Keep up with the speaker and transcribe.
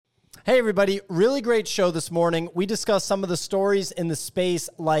Hey everybody, really great show this morning. We discussed some of the stories in the space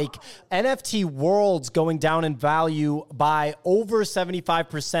like NFT worlds going down in value by over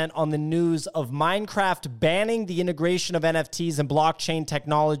 75% on the news of Minecraft banning the integration of NFTs and blockchain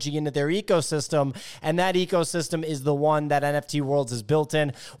technology into their ecosystem, and that ecosystem is the one that NFT worlds is built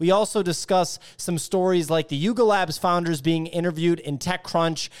in. We also discuss some stories like the Yuga Labs founders being interviewed in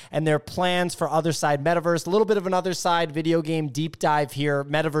TechCrunch and their plans for Other Side Metaverse. A little bit of an Other Side video game deep dive here,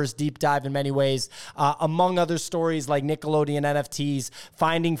 Metaverse deep dive in many ways, among other stories like Nickelodeon NFTs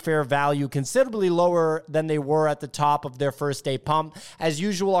finding fair value considerably lower than they were at the top of their first day pump. As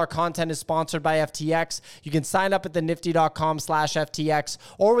usual, our content is sponsored by FTX. You can sign up at thenifty.com/FTX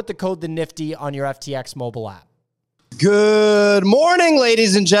or with the code THENIFTY on your FTX mobile app. Good morning,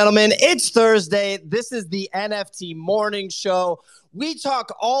 ladies and gentlemen. It's Thursday. This is the NFT Morning Show. We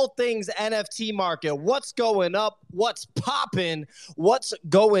talk all things NFT market. What's going up? What's popping? What's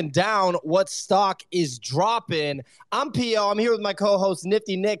going down? What stock is dropping? I'm P.O. I'm here with my co-hosts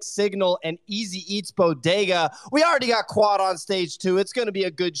Nifty Nick, Signal, and Easy Eats Bodega. We already got Quad on stage too. It's going to be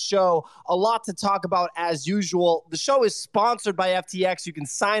a good show. A lot to talk about as usual. The show is sponsored by FTX. You can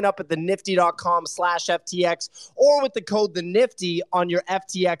sign up at thenifty.com/FTX or with the code THENIFTY on your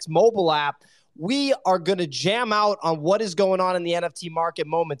FTX mobile app. We are going to jam out on what is going on in the NFT market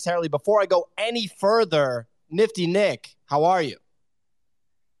momentarily. Before I go any further, Nifty Nick, how are you?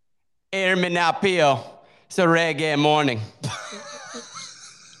 Hear me now, Pio. It's a reggae morning.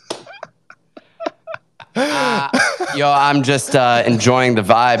 I'm just enjoying the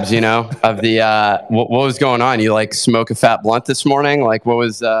vibes, of the what was going on. You smoke a fat blunt this morning? What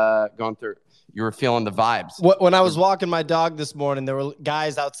was going through? You were feeling the vibes. When I was walking my dog this morning, there were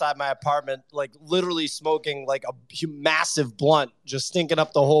guys outside my apartment, literally smoking a massive blunt, just stinking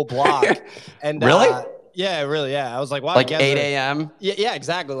up the whole block. And really? Yeah, really, yeah. I was like, wow. 8 a.m.? Yeah,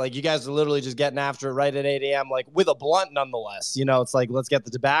 exactly. You guys are literally just getting after it right at 8 a.m., with a blunt nonetheless. It's let's get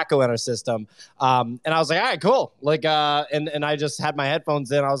the tobacco in our system. And I was like, all right, cool. And I just had my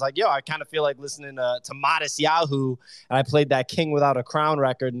headphones in. I was like, yo, I kind of feel like listening to Modest Yahoo. And I played that King Without a Crown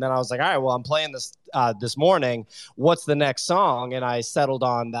record. And then I was like, all right, well, I'm playing this this morning. What's the next song? And I settled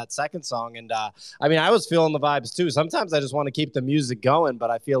on that second song. And I was feeling the vibes too. Sometimes I just want to keep the music going, but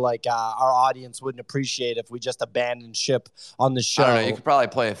I feel like our audience wouldn't appreciate if we just abandoned ship on the show. I don't know. You could probably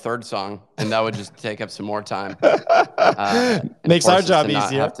play a third song, and that would just take up some more time. Makes our job easier.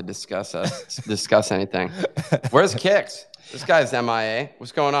 Not have to discuss anything. Where's Kix? This guy's MIA.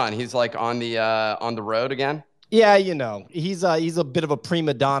 What's going on? He's on the road again. Yeah, he's a bit of a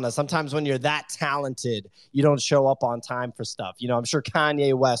prima donna. Sometimes when you're that talented, you don't show up on time for stuff. I'm sure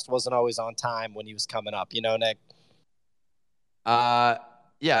Kanye West wasn't always on time when he was coming up. Nick. Yeah.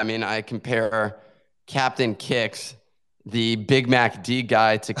 I compare Captain Kix, the Big Mac D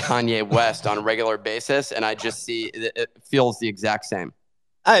guy, to Kanye West on a regular basis, and I just see it feels the exact same.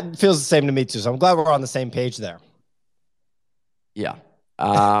 It feels the same to me too, so I'm glad we're on the same page there. Yeah.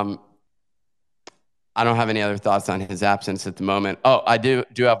 I don't have any other thoughts on his absence at the moment. Oh, I do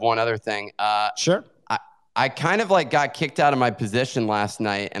have one other thing. Sure. I kind of got kicked out of my position last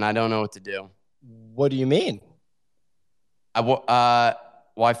night, and I don't know what to do. What do you mean? I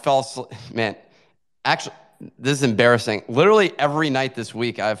fell asleep. Man, actually, this is embarrassing. Literally every night this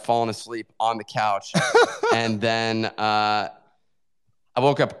week, I've fallen asleep on the couch. And then I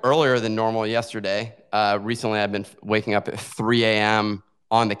woke up earlier than normal yesterday. Recently, I've been waking up at 3 a.m.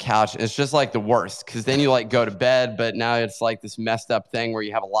 on the couch. It's just the worst, because then you go to bed, but now it's this messed up thing where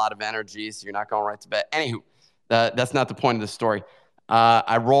you have a lot of energy, so you're not going right to bed. Anywho, that's not the point of the story.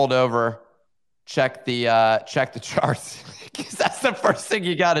 I rolled over, checked the charts, because that's the first thing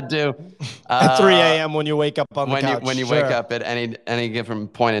you got to do. At 3 a.m. when you wake up on the couch. When you wake up at any given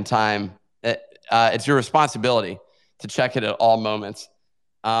point in time, it's your responsibility to check it at all moments.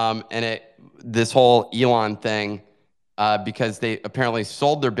 This whole Elon thing, because they apparently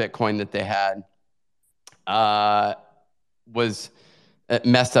sold their Bitcoin that they had,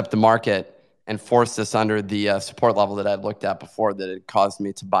 messed up the market and forced us under the support level that I'd looked at before that had caused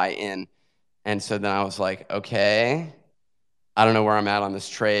me to buy in. And so then I was like, okay, I don't know where I'm at on this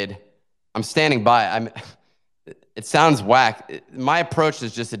trade. I'm standing by. It sounds whack. My approach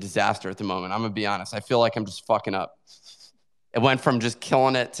is just a disaster at the moment. I'm going to be honest. I feel like I'm just fucking up. It went from just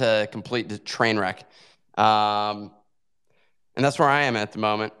killing it to complete train wreck. And that's where I am at the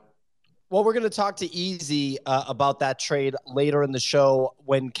moment. Well, we're going to talk to Easy about that trade later in the show.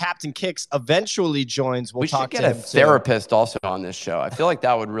 When Captain Kix eventually joins, we'll talk to him. We should get a therapist also on this show. I feel like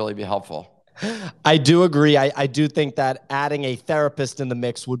that would really be helpful. I do agree. I do think that adding a therapist in the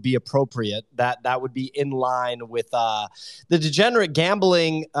mix would be appropriate. That would be in line with the degenerate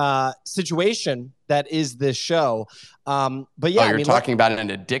gambling situation that is this show. But yeah, Oh, you're talking about an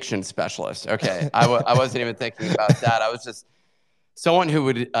addiction specialist. Okay. I wasn't even thinking about that. I was just someone who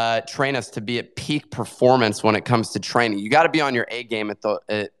would train us to be at peak performance when it comes to training. You got to be on your A game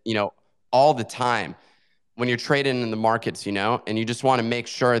all the time when you're trading in the markets, and you just want to make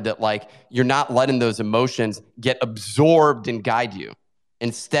sure that like you're not letting those emotions get absorbed and guide you.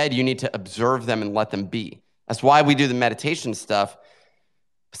 Instead, you need to observe them and let them be. That's why we do the meditation stuff.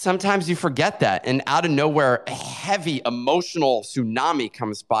 Sometimes you forget that, and out of nowhere, a heavy emotional tsunami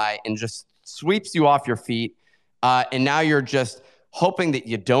comes by and just sweeps you off your feet. And now you're just hoping that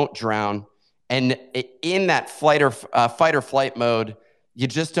you don't drown. And in that fight or flight mode, you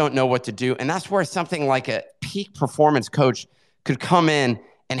just don't know what to do. And that's where something like a peak performance coach could come in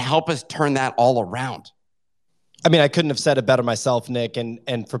and help us turn that all around. I mean, I couldn't have said it better myself, Nick.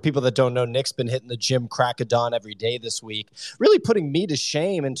 And for people that don't know, Nick's been hitting the gym crack of dawn every day this week, really putting me to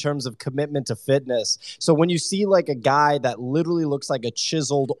shame in terms of commitment to fitness. So when you see like a guy that literally looks like a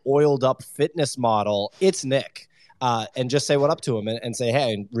chiseled, oiled up fitness model, it's Nick. And just say what up to him and say,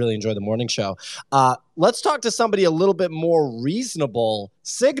 hey, I really enjoy the morning show. Let's talk to somebody a little bit more reasonable.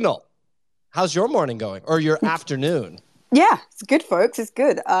 Signal. How's your morning going or your afternoon? Yeah, it's good, folks. It's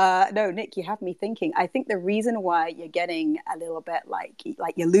good. No, Nick, you have me thinking. I think the reason why you're getting a little bit like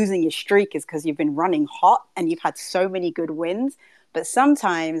you're losing your streak is because you've been running hot and you've had so many good wins. But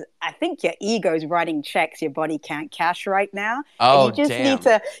sometimes I think your ego's writing checks your body can't cash right now. Oh, and you just damn. need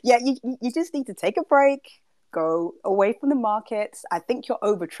to, you just need to take a break. Go away from the markets. I think you're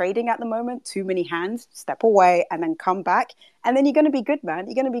over trading at the moment. Too many hands. Step away and then come back. And then you're going to be good, man.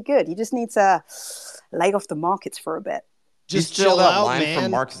 You're going to be good. You just need to lay off the markets for a bit. Just chill that out, line man.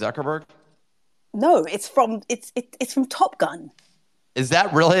 From Mark Zuckerberg? No, it's from Top Gun. Is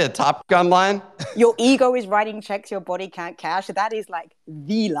that really a Top Gun line? Your ego is writing checks your body can't cash. That is like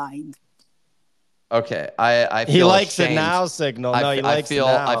the line. Okay, I feel he likes ashamed. it now, Signal. No, he likes it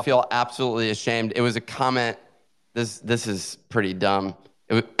now. I feel absolutely ashamed. It was a comment. This is pretty dumb.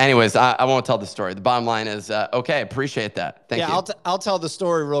 Anyways, I won't tell the story. The bottom line is, okay, appreciate that. Thank you. I'll tell the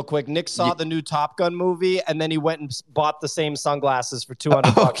story real quick. Nick saw the new Top Gun movie, and then he went and bought the same sunglasses for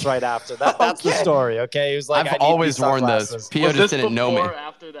 $200 right after. That's the story, okay? He was like, I've always worn those. Pio just didn't know me. Before or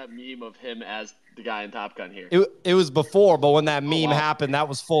after that meme of him as the guy in Top Gun here? It was before, but when that meme happened, that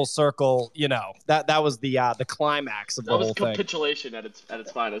was full circle. That was the climax of the whole thing. That was capitulation at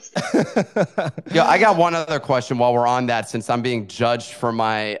its finest. Yeah, I got one other question while we're on that, since I'm being judged for my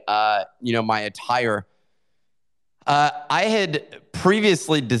my attire. I had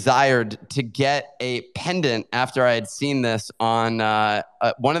previously desired to get a pendant after I had seen this on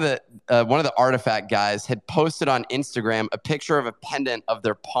one of the Artifact guys had posted on Instagram a picture of a pendant of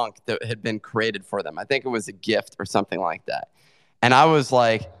their punk that had been created for them. I think it was a gift or something like that. And I was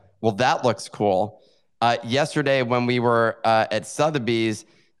like, well, that looks cool. Yesterday when we were at Sotheby's,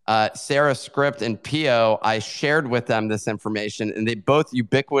 Sarah Script and Pio, I shared with them this information, and they both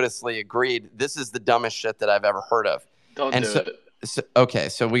ubiquitously agreed this is the dumbest shit that I've ever heard of. Don't do it. Okay,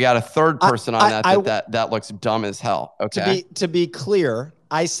 so we got a third person on that looks dumb as hell. Okay. To be clear,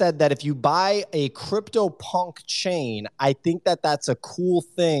 I said that if you buy a CryptoPunk chain, I think that that's a cool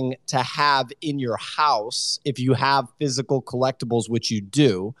thing to have in your house if you have physical collectibles, which you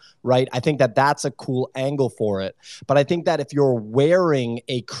do, right? I think that that's a cool angle for it. But I think that if you're wearing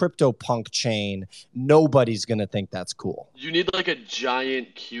a CryptoPunk chain, nobody's going to think that's cool. You need like a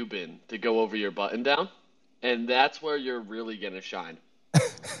giant Cuban to go over your button down, and that's where you're really going to shine.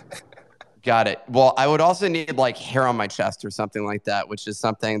 Got it. Well, I would also need like hair on my chest or something like that, which is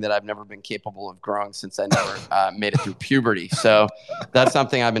something that I've never been capable of growing since I never made it through puberty. So that's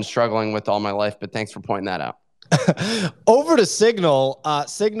something I've been struggling with all my life, but thanks for pointing that out. Over to Signal.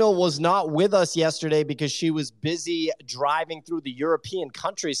 Signal was not with us yesterday because she was busy driving through the European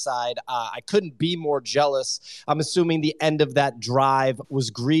countryside. I couldn't be more jealous. I'm assuming the end of that drive was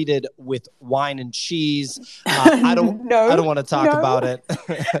greeted with wine and cheese. I don't want to talk about it.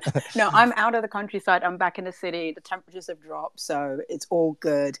 No, I'm out of the countryside. I'm back in the city. The temperatures have dropped, so it's all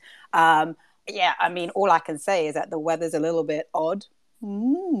good. Yeah, I mean, all I can say is that the weather's a little bit odd.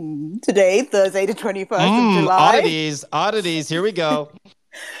 Today, Thursday, the 21st of July. Oddities. Here we go.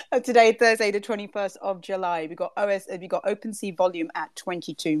 Today, Thursday, the 21st of July. We got OpenSea volume at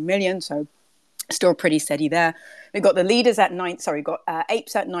 22 million. So Still pretty steady there. We've got the leaders at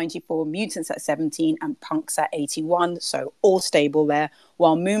apes at 94, mutants at 17, and punks at 81. So all stable there.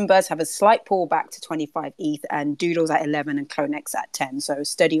 While Moonbirds have a slight pullback to 25 ETH, and Doodles at 11 and Clonex at 10. So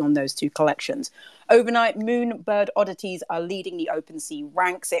steady on those two collections. Overnight, Moonbird oddities are leading the OpenSea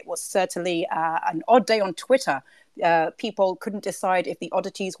ranks. It was certainly an odd day on Twitter. People couldn't decide if the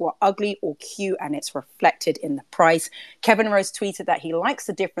oddities were ugly or cute, and it's reflected in the price. Kevin Rose tweeted that he likes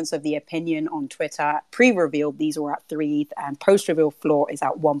the difference of the opinion on Twitter. Pre-reveal, these were at 3 ETH, and post-reveal floor is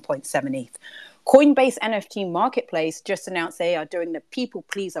at 1.7 ETH. Coinbase NFT Marketplace just announced they are doing the People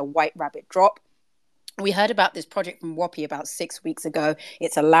Pleaser White Rabbit drop. We heard about this project from Whoppy about 6 weeks ago.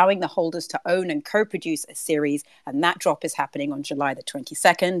 It's allowing the holders to own and co-produce a series, and that drop is happening on July the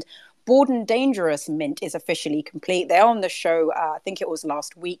 22nd. Bored and Dangerous mint is officially complete. They're on the show, I think it was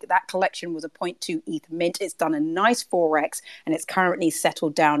last week. That collection was a 0.2 ETH mint. It's done a nice 4x, and it's currently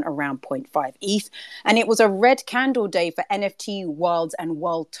settled down around 0.5 ETH. And it was a red candle day for NFT Worlds and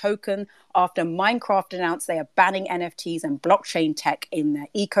World Token after Minecraft announced they are banning NFTs and blockchain tech in their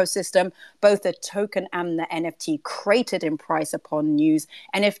ecosystem. Both the token and the NFT cratered in price upon news.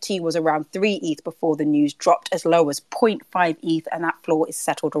 NFT was around 3 ETH before the news dropped as low as 0.5 ETH, and that floor is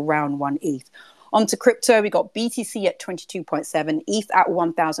settled around 1 ETH. Onto crypto, we got BTC at 22.7, ETH at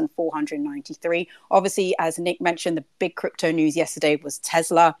 1,493. Obviously, as Nick mentioned, the big crypto news yesterday was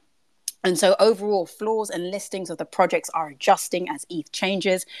Tesla. And so overall, floors and listings of the projects are adjusting as ETH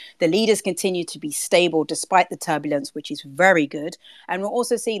changes. The leaders continue to be stable despite the turbulence, which is very good. And we're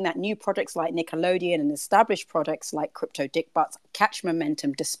also seeing that new projects like Nickelodeon and established products like Crypto Dick Butts catch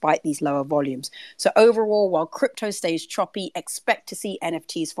momentum despite these lower volumes. So overall, while crypto stays choppy, expect to see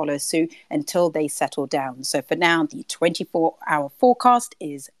NFTs follow suit until they settle down. So for now, the 24-hour forecast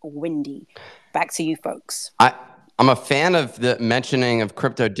is windy. Back to you, folks. I'm a fan of the mentioning of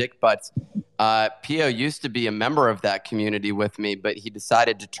Crypto Dick Butts. Pio used to be a member of that community with me, but he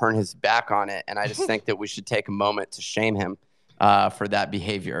decided to turn his back on it. And I just think that we should take a moment to shame him for that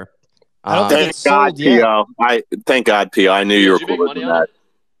behavior. I don't think it's sold yet. Thank God, Pio. I knew you were cooler than that.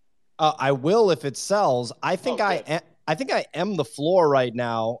 I will if it sells. I think I am the floor right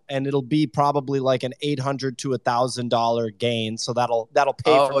now, and it'll be probably like an $800 to $1,000 gain. So that'll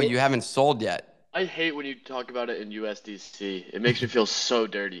pay for me. Oh, you haven't sold yet. I hate when you talk about it in USDC. It makes me feel so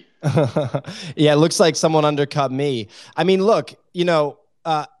dirty. Yeah, it looks like someone undercut me. I mean, look,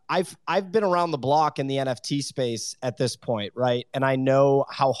 I've been around the block in the NFT space at this point, right? And I know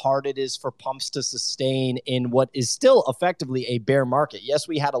how hard it is for pumps to sustain in what is still effectively a bear market. Yes,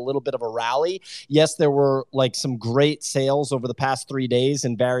 we had a little bit of a rally. Yes, there were like some great sales over the past 3 days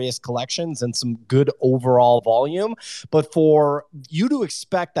in various collections and some good overall volume. But for you to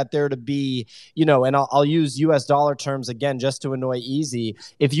expect that there to be, and I'll use US dollar terms again just to annoy Easy.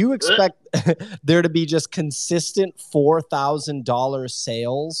 If you expect there to be just consistent $4,000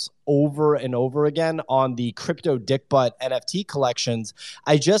 sales over and over again on the Crypto Dick Butt NFT collections,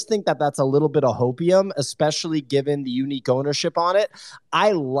 I just think that that's a little bit of hopium, especially given the unique ownership on it.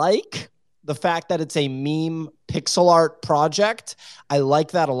 I like the fact that it's a meme pixel art project. I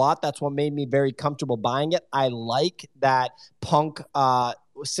like that a lot. That's what made me very comfortable buying it. I like that Punk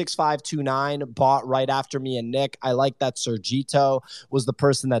 6529 bought right after me and Nick. I like that Sergito was the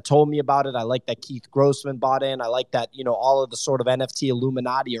person that told me about it. I like that Keith Grossman bought in. I like that, all of the sort of NFT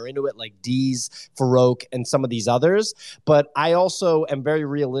Illuminati are into it, like Deez, Farouk, and some of these others. But I also am very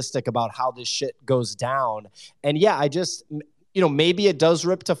realistic about how this shit goes down. And yeah, I just, maybe it does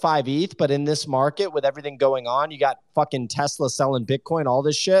rip to 5 ETH, but in this market with everything going on, you got fucking Tesla selling Bitcoin, all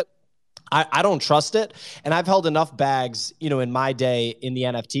this shit. I don't trust it. And I've held enough bags, in my day in the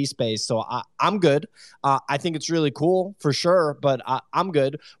NFT space. So I'm good. I think it's really cool for sure, but I'm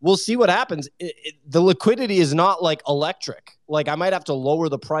good. We'll see what happens. The liquidity is not like electric. Like I might have to lower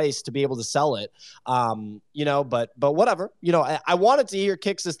the price to be able to sell it. But whatever. I wanted to hear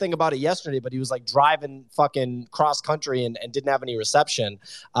Kix's thing about it yesterday, but he was like driving fucking cross country and didn't have any reception.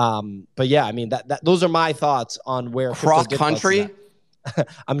 But yeah, I mean those are my thoughts on where cross country.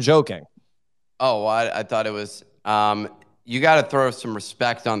 I'm joking. Oh, I thought it was. You got to throw some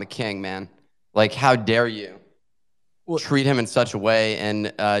respect on the king, man. Like, how dare you treat him in such a way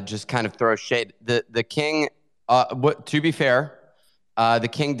and just kind of throw shade? The king. To be fair, the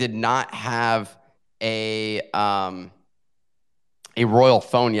king did not have a royal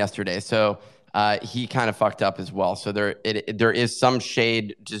phone yesterday, so he kind of fucked up as well. So there is some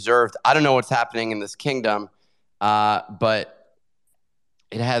shade deserved. I don't know what's happening in this kingdom, but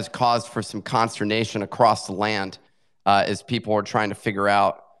it has caused for some consternation across the land as people are trying to figure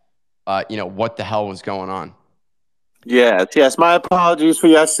out, what the hell was going on. Yes. My apologies for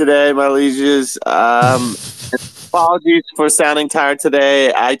yesterday, my lieges. Apologies for sounding tired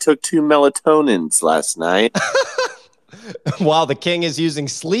today. I took 2 melatonins last night. While the king is using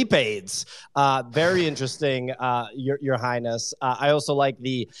sleep aids. Very interesting, Your Highness. I also like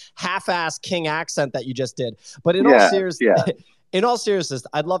the half-ass king accent that you just did. But in in all seriousness,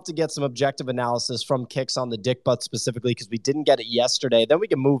 I'd love to get some objective analysis from Kix on the dick butt specifically because we didn't get it yesterday. Then we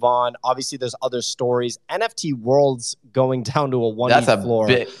can move on. Obviously, there's other stories. NFT Worlds going down to a 1 floor.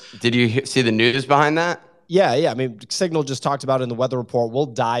 Did you see the news behind that? Yeah. I mean, Signal just talked about it in the weather report. We'll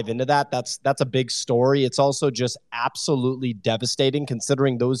dive into that. That's a big story. It's also just absolutely devastating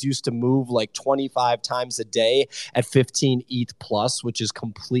considering those used to move like 25 times a day at 15 ETH plus, which is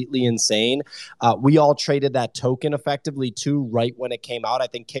completely insane. We all traded that token effectively too right when it came out. I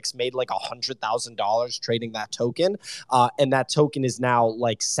think Kix made like $100,000 trading that token. And that token is now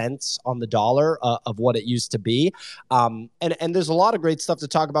like cents on the dollar of what it used to be. And there's a lot of great stuff to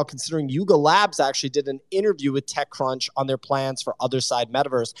talk about considering Yuga Labs actually did an interview with TechCrunch on their plans for Other Side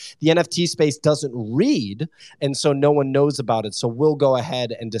Metaverse. The NFT space doesn't read, and so no one knows about it. So we'll go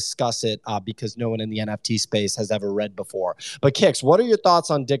ahead and discuss it because no one in the NFT space has ever read before. But Kix, what are your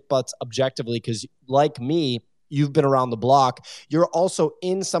thoughts on dick butts objectively? Because like me, you've been around the block. You're also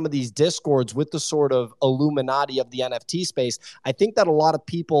in some of these discords with the sort of Illuminati of the NFT space. I think that a lot of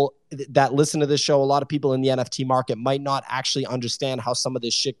people that listen to this show, a lot of people in the NFT market might not actually understand how some of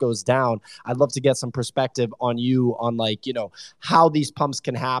this shit goes down. I'd love to get some perspective on you on like, how these pumps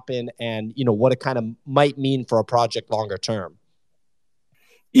can happen and, what it kind of might mean for a project longer term.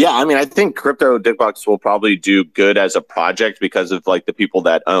 Yeah, I mean, I think Crypto Dickbox will probably do good as a project because of like the people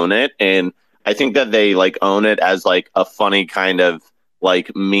that own it. And I think that they like own it as like a funny kind of like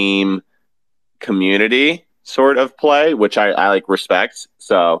meme community sort of play, which I like respect.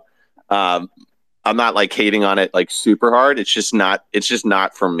 So I'm not like hating on it like super hard. It's just not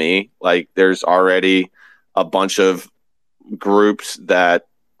for me. Like there's already a bunch of groups that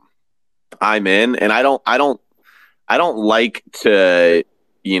I'm in, and I don't like to,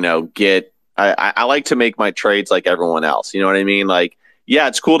 I like to make my trades like everyone else. You know what I mean? Like, yeah,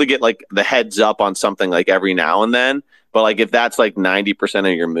 it's cool to get like the heads up on something like every now and then. But like if that's like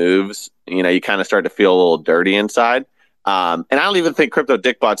 90% of your moves, you kind of start to feel a little dirty inside. And I don't even think Crypto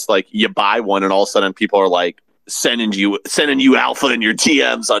Dickbot's like you buy one and all of a sudden people are like sending you alpha in your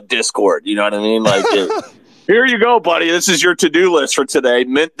TMs on Discord. You know what I mean? Like here you go, buddy. This is your to-do list for today.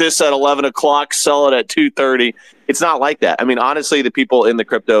 Mint this at 11 o'clock, sell it at 2:30. It's not like that. I mean, honestly, the people in the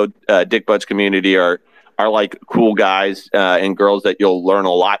Crypto Dickbutts community are like cool guys and girls that you'll learn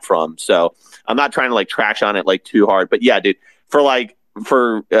a lot from. So I'm not trying to like trash on it like too hard, but yeah, dude, for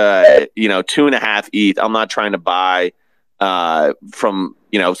 2.5 ETH, I'm not trying to buy from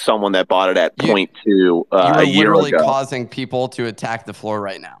someone that bought it at 0.2 a year ago. You're literally causing people to attack the floor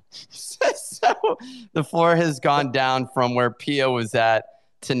right now. So the floor has gone down from where Pio was at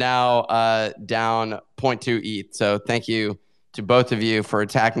to now down 0.2 ETH. So thank you to both of you for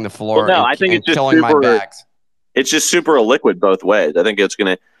attacking the floor. Well, no, I think it's just killing my bags. It's just super illiquid both ways. I think it's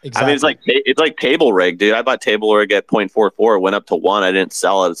gonna. Exactly. I mean, it's like table rig, dude. I bought table rig at 0.44. It went up to 1. I didn't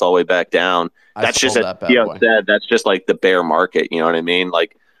sell it. It's all the way back down. That's just as Theo said. That's just like the bear market. You know what I mean?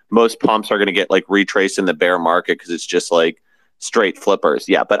 Like most pumps are gonna get like retraced in the bear market because it's just like straight flippers.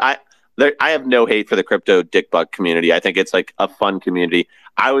 Yeah, but I have no hate for the crypto dickbutt community. I think it's like a fun community.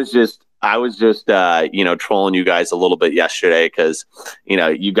 I was just trolling you guys a little bit yesterday because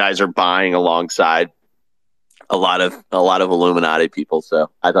you guys are buying alongside a lot of Illuminati people.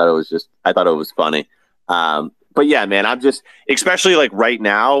 So I thought it was funny. But yeah, man, I'm just, especially like right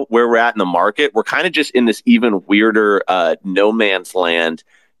now where we're at in the market, we're kind of just in this even weirder no man's land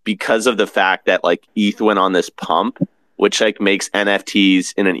because of the fact that like ETH went on this pump, which like makes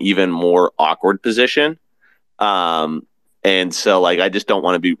NFTs in an even more awkward position. And so like I just don't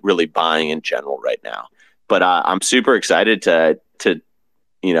want to be really buying in general right now. But I'm super excited to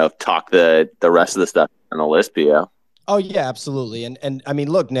talk the rest of the stuff on the list, Pio. Oh, yeah, absolutely. And I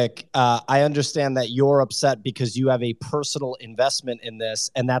mean, look, Nick, I understand that you're upset because you have a personal investment in this,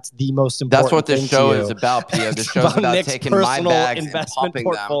 and that's the most important thing. That's what this show is about, Pio. This show's about Nick's taking my bags investment and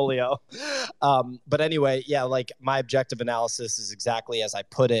portfolio. But anyway, yeah, like my objective analysis is exactly as I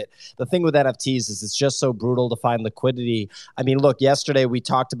put it. The thing with NFTs is it's just so brutal to find liquidity. I mean, look, yesterday we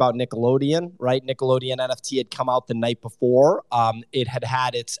talked about Nickelodeon, right? Nickelodeon NFT had come out the night before. It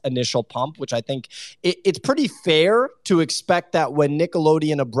had its initial pump, which I think it's pretty fair to expect that when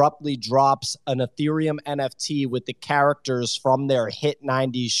Nickelodeon abruptly drops an Ethereum NFT with the characters from their hit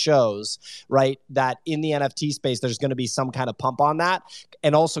 90s shows, right, that in the NFT space, there's going to be some kind of pump on that.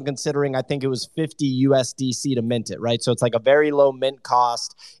 And also considering, I think it was 50 USDC to mint it, right? So it's like a very low mint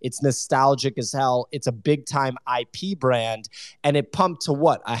cost. It's nostalgic as hell. It's a big time IP brand. And it pumped to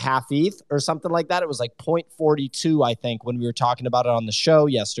what, a half ETH or something like that? It was like 0.42, I think, when we were talking about it on the show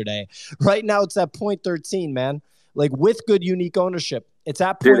yesterday. Right now, it's at 0.13, man. Like with good unique ownership. It's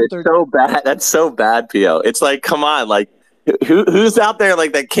at 0.13. Dude, it's so bad. That's so bad, Pio. It's like, come on, like who's out there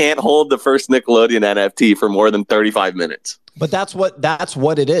like that can't hold the first Nickelodeon NFT for more than 35 minutes? But that's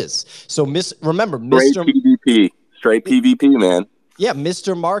what it is. So remember, Straight PvP, man. Yeah,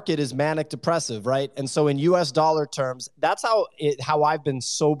 Mr. Market is manic depressive, right? And so in US dollar terms, that's how I've been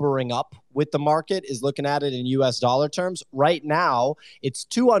sobering up with the market, is looking at it in US dollar terms. Right now, it's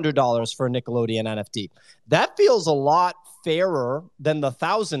 $200 for a Nickelodeon NFT. That feels a lot fairer than the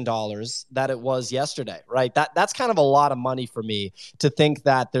 $1,000 that it was yesterday, right? That's kind of a lot of money for me to think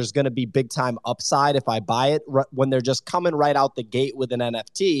that there's going to be big time upside if I buy it when they're just coming right out the gate with an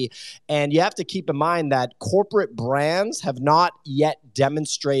NFT. And you have to keep in mind that corporate brands have not yet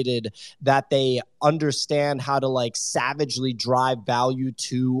demonstrated that they understand how to like savagely drive value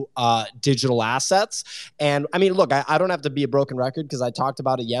to digital assets. And I mean, look, I don't have to be a broken record because I talked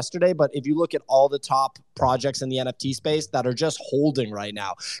about it yesterday, but if you look at all the top projects in the NFT space that are just holding right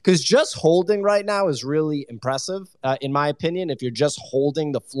now, because just holding right now is really impressive, in my opinion. If you're just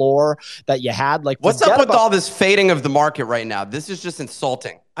holding the floor that you had, like, what's up with all this fading of the market right now? This is just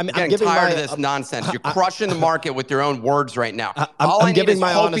insulting. I'm getting tired of this nonsense. You're crushing the market with your own words right now. I'm giving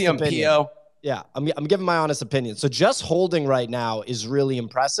my honest opinion. Yeah, I'm giving my honest opinion. So just holding right now is really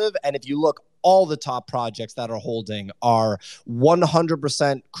impressive. And if you look, all the top projects that are holding are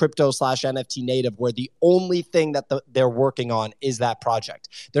 100% crypto/NFT native, where the only thing that they're working on is that project.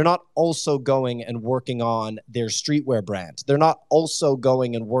 They're not also going and working on their streetwear brand. They're not also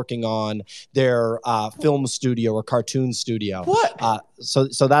going and working on their film studio or cartoon studio. What?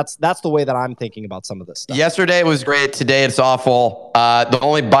 So that's the way that I'm thinking about some of this stuff. Yesterday was great. Today it's awful. The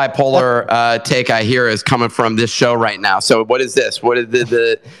only bipolar take I hear is coming from this show right now. So what is this? What is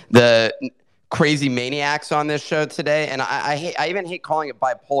the crazy maniacs on this show today? And I even hate calling it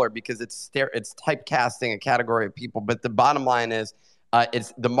bipolar because it's typecasting a category of people. But the bottom line is,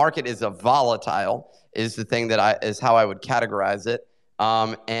 the market is a volatile, is the thing is how I would categorize it.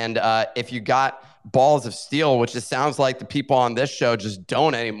 And if you got balls of steel, which it sounds like the people on this show just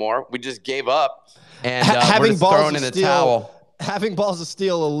don't anymore. We just gave up and we're just throwing in the towel. Having balls of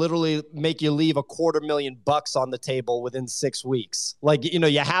steel will literally make you leave $250,000 on the table within 6 weeks. Like, you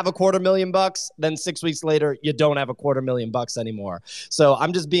have $250,000, then 6 weeks later, you don't have $250,000 anymore. So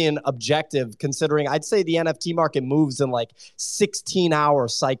I'm just being objective, considering I'd say the NFT market moves in like 16-hour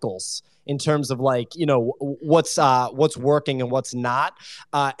cycles in terms of like, what's working and what's not.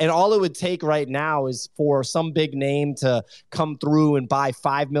 And all it would take right now is for some big name to come through and buy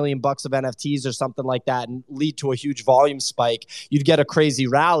 $5 million of NFTs or something like that and lead to a huge volume spike. You'd get a crazy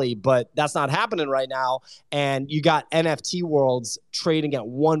rally, but that's not happening right now. And you got NFT worlds trading at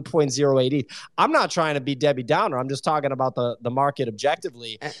 1.08 ETH. I'm not trying to be Debbie Downer. I'm just talking about the market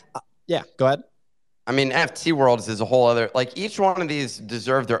objectively. Yeah, go ahead. I mean, NFT worlds is a whole other, like, each one of these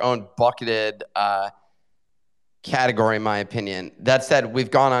deserve their own bucketed category, in my opinion. That said, we've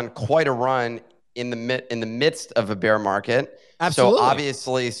gone on quite a run in the midst of a bear market. Absolutely. So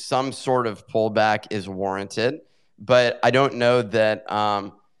obviously some sort of pullback is warranted, but I don't know that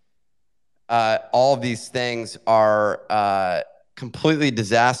all of these things are completely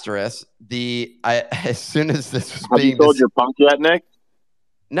disastrous. As soon as this was Have you sold your punk yet, Nick?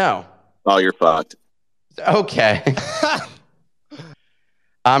 No. Oh, you're fucked. Okay.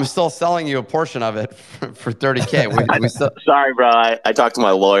 I'm still selling you a portion of it for $30K. We still... Sorry, bro. I talked to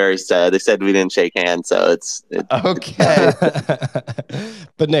my lawyers. They said we didn't shake hands, so it's... Okay.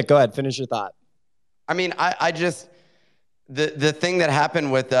 But Nick, go ahead. Finish your thought. I mean, I just... The thing that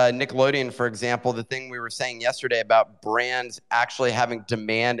happened with Nickelodeon, for example, the thing we were saying yesterday about brands actually having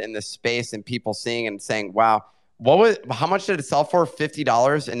demand in the space and people seeing and saying, wow, how much did it sell for?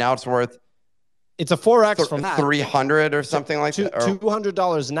 $50, and now it's worth... It's a 4X from that. 300 or something like that.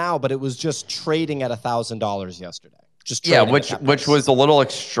 $200 now, but it was just trading at $1,000 yesterday. Just which was a little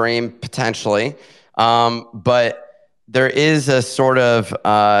extreme potentially, but there is a sort of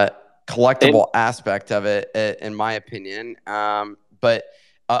collectible aspect of it, in my opinion. But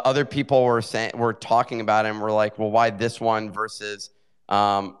other people were talking about it and were like, well, why this one versus?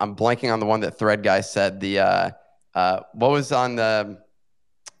 I'm blanking on the one that Thread Guy said. The what was on the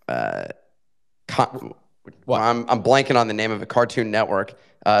What? I'm blanking on the name of it. Cartoon Network.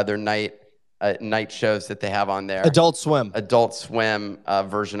 Their night shows that they have on there. Adult Swim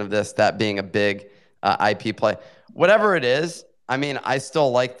version of this. That being a big IP play. Whatever it is, I mean, I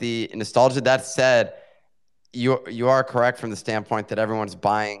still like the nostalgia. That said, you are correct from the standpoint that everyone's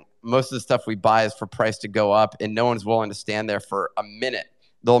buying. Most of the stuff we buy is for price to go up, and no one's willing to stand there for a minute.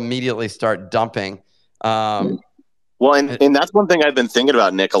 They'll immediately start dumping. Well, and that's one thing I've been thinking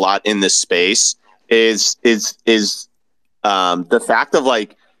about, Nick, a lot in this space is the fact of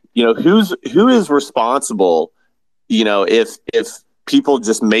like, you know, who is responsible, you know, if people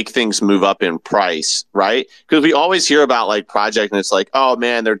just make things move up in price, right? Because we always hear about like project and it's like, oh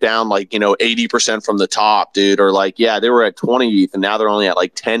man, they're down like, you know, 80% from the top, dude, or like, yeah, they were at 20 ETH and now they're only at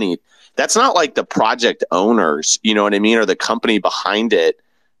like 10 ETH. That's not like the project owners, you know what I mean, or the company behind it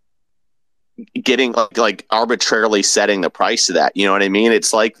getting like arbitrarily setting the price of that. You know what I mean?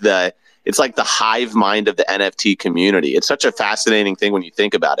 It's like the hive mind of the NFT community. It's such a fascinating thing when you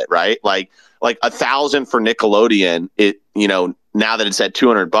think about it, right? Like 1,000 for Nickelodeon. It, you know, now that it's at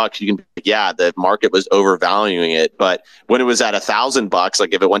 $200, you can, yeah, the market was overvaluing it. But when it was at $1,000,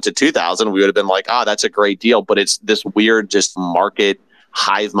 like if it went to 2,000, we would have been like, oh, that's a great deal. But it's this weird just market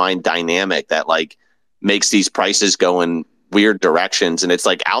hive mind dynamic that like makes these prices go in weird directions, and it's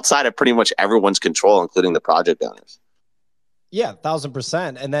like outside of pretty much everyone's control, including the project owners. Yeah,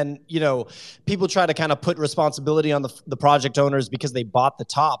 1,000%. And then, you know, people try to kind of put responsibility on the project owners because they bought the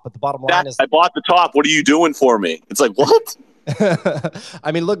top, but the bottom line is, I bought the top. What are you doing for me? It's like, what?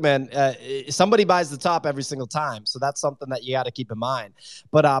 I mean, look, man, somebody buys the top every single time, so that's something that you got to keep in mind.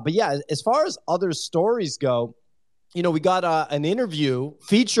 But yeah, as far as other stories go, you know, we got an interview,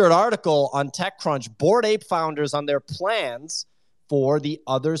 featured article on TechCrunch, Bored Ape founders on their plans for the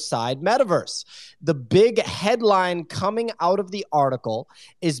other side metaverse. The big headline coming out of the article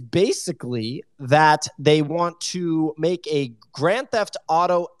is basically that they want to make a Grand Theft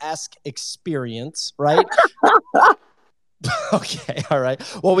Auto-esque experience, right? Okay, all right.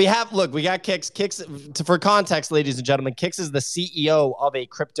 Well, we got Kix. Kix, for context, ladies and gentlemen, Kix is the CEO of a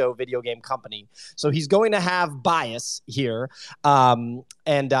crypto video game company, so he's going to have bias here.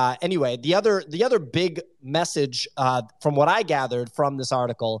 Anyway, the other big message from what I gathered from this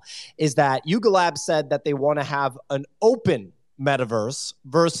article is that Yuga Labs said that they want to have an open metaverse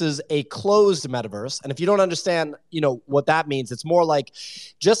versus a closed metaverse. And if you don't understand, you know, what that means, it's more like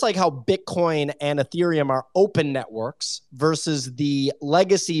just like how Bitcoin and Ethereum are open networks versus the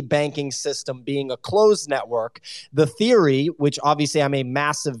legacy banking system being a closed network. The theory, which obviously I'm a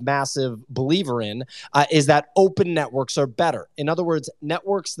massive believer in, is that open networks are better. In other words,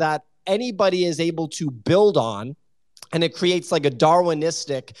 networks that anybody is able to build on, and it creates like a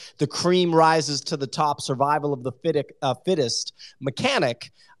Darwinistic, the cream rises to the top, survival of the fittest mechanic,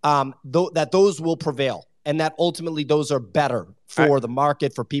 that those will prevail. And that ultimately those are better for the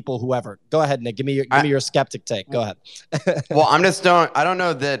market, for people, whoever. Go ahead, Nick. Give me your skeptic take. Go ahead. Well, I don't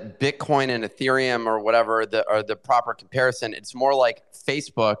know that Bitcoin and Ethereum or whatever are the proper comparison. It's more like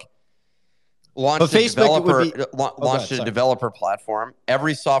Facebook launched a developer platform.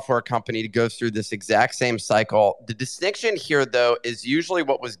 Every software company goes through this exact same cycle. The distinction here, though, is usually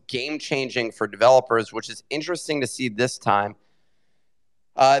what was game-changing for developers, which is interesting to see this time.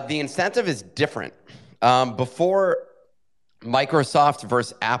 The incentive is different. Before Microsoft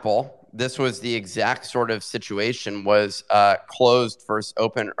versus Apple, this was the exact sort of situation, was closed versus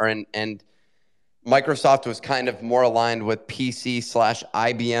open, and Microsoft was kind of more aligned with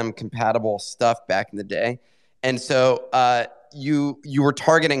PC/IBM compatible stuff back in the day. And so you were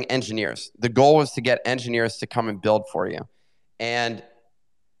targeting engineers. The goal was to get engineers to come and build for you. And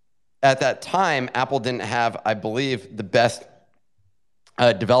at that time, Apple didn't have, I believe, the best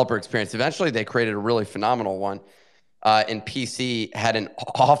developer experience. Eventually, they created a really phenomenal one. And PC had an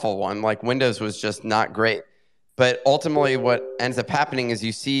awful one. Like Windows was just not great. But ultimately, what ends up happening is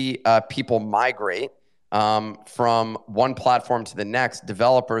you see people migrate from one platform to the next,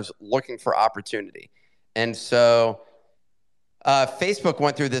 developers looking for opportunity. And so Facebook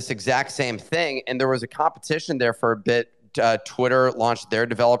went through this exact same thing, and there was a competition there for a bit. Twitter launched their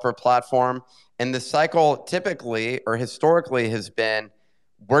developer platform. And the cycle typically or historically has been,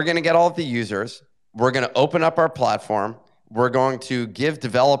 we're going to get all of the users. We're going to open up our platform. We're going to give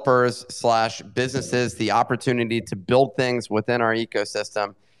developers/businesses the opportunity to build things within our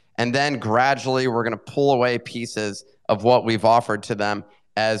ecosystem. And then gradually, we're going to pull away pieces of what we've offered to them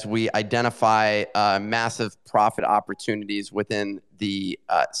as we identify massive profit opportunities within the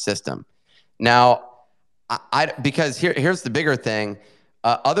system. Now, because here's the bigger thing.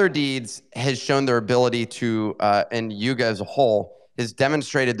 Other Deeds has shown their ability to, and Yuga as a whole, has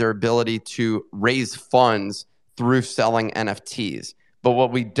demonstrated their ability to raise funds through selling NFTs. But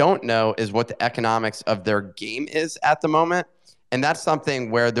what we don't know is what the economics of their game is at the moment. And that's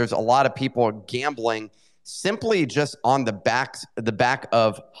something where there's a lot of people gambling simply just on the back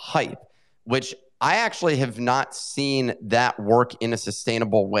of hype, which I actually have not seen that work in a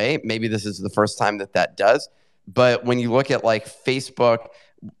sustainable way. Maybe this is the first time that does. But when you look at like Facebook,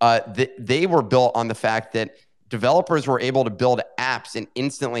 they were built on the fact that developers were able to build apps and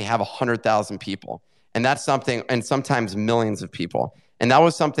instantly have 100,000 people. And that's something, and sometimes millions of people. And that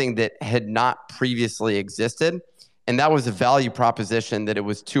was something that had not previously existed. And that was a value proposition that it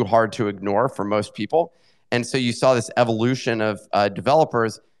was too hard to ignore for most people. And so you saw this evolution of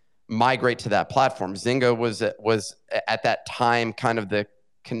developers migrate to that platform. Zynga was at that time kind of the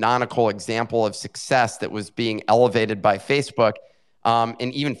canonical example of success that was being elevated by Facebook.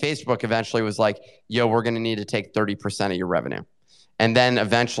 And even Facebook eventually was like, yo, we're going to need to take 30% of your revenue. And then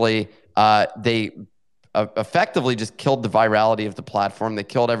eventually they effectively just killed the virality of the platform. They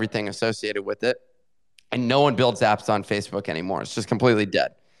killed everything associated with it. And no one builds apps on Facebook anymore. It's just completely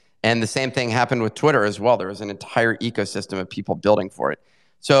dead. And the same thing happened with Twitter as well. There was an entire ecosystem of people building for it.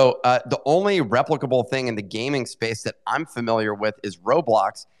 So the only replicable thing in the gaming space that I'm familiar with is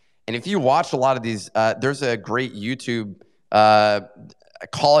Roblox. And if you watch a lot of these, there's a great YouTube,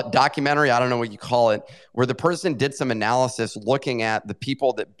 call it documentary, I don't know what you call it, where the person did some analysis looking at the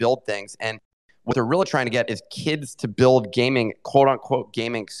people that build things. And what they're really trying to get is kids to build gaming, quote unquote,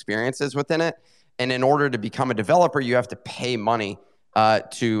 gaming experiences within it. And in order to become a developer, you have to pay money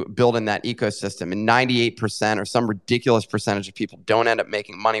to build in that ecosystem. And 98% or some ridiculous percentage of people don't end up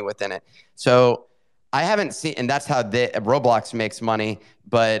making money within it. So I haven't seen, and that's how Roblox makes money,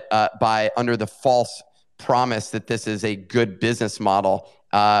 but by under the false promise that this is a good business model,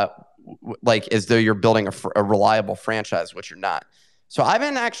 like as though you're building a reliable franchise, which you're not. So I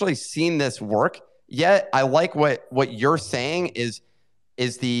haven't actually seen this work yet. I like what you're saying is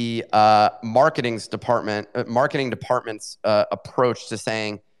the marketing department's approach to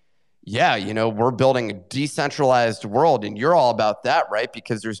saying, yeah, we're building a decentralized world and you're all about that, right?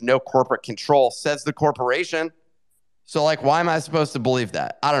 Because there's no corporate control, says the corporation. So like, why am I supposed to believe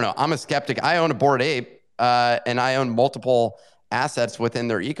that? I don't know. I'm a skeptic. I own a Bored Ape and I own multiple assets within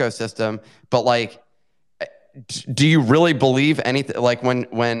their ecosystem. But like, do you really believe anything? Like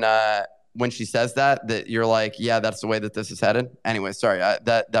when she says that you're like, yeah, that's the way that this is headed. Anyway, sorry,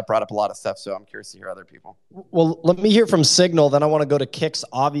 that brought up a lot of stuff. So I'm curious to hear other people. Well, let me hear from Signal. Then I want to go to Kix,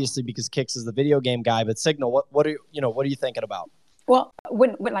 obviously, because Kix is the video game guy. But Signal, what are you thinking about? Well,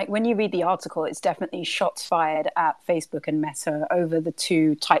 when you read the article, it's definitely shots fired at Facebook and Meta over the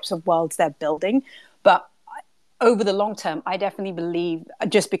two types of worlds they're building. But over the long term, I definitely believe,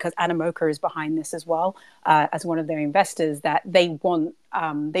 just because Animoca is behind this as well, as one of their investors, that they want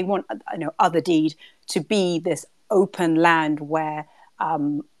Other Deed to be this open land where,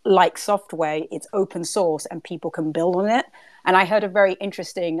 like software, it's open source and people can build on it. And I heard a very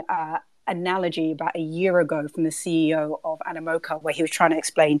interesting analogy about a year ago from the CEO of Animoca, where he was trying to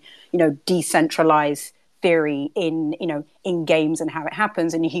explain, decentralized theory in games and how it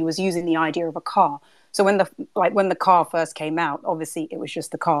happens, and he was using the idea of a car. So when the car first came out, obviously it was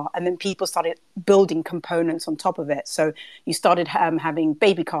just the car, and then people started building components on top of it. So you started having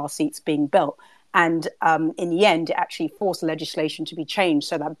baby car seats being built, and in the end, it actually forced legislation to be changed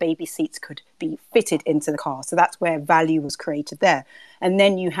so that baby seats could be fitted into the car. So that's where value was created there. And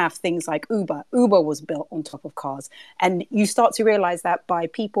then you have things like Uber. Uber was built on top of cars, and you start to realize that by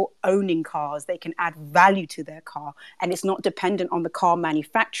people owning cars, they can add value to their car, and it's not dependent on the car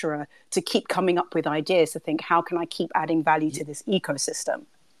manufacturer to keep coming up with ideas to think, how can I keep adding value to this ecosystem?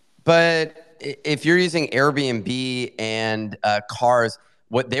 But if you're using Airbnb and cars,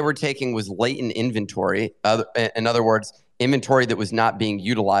 what they were taking was latent inventory. In other words, inventory that was not being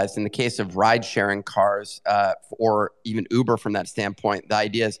utilized. In the case of ride-sharing cars or even Uber from that standpoint, the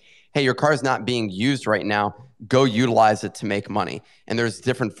idea is, hey, your car is not being used right now. Go utilize it to make money. And there's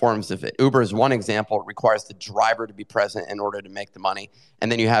different forms of it. Uber is one example. It requires the driver to be present in order to make the money.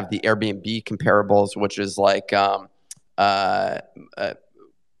 And then you have the Airbnb comparables, which is like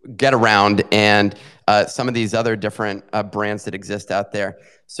Get Around and some of these other different brands that exist out there.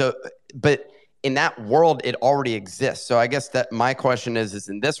 So, but in that world, it already exists. So I guess that my question is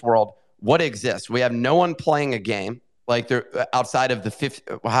in this world, what exists? We have no one playing a game like there outside of the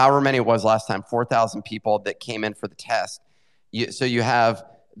 50, however many it was last time, 4,000 people that came in for the test. So you have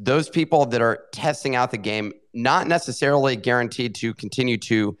those people that are testing out the game, not necessarily guaranteed to continue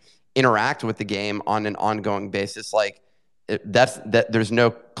to interact with the game on an ongoing basis. Like there's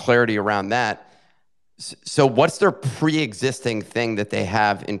no clarity around that. So what's their pre-existing thing that they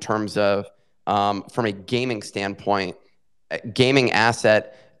have in terms of from a gaming standpoint, gaming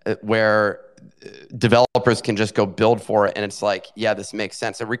asset where developers can just go build for it, and it's like, yeah, this makes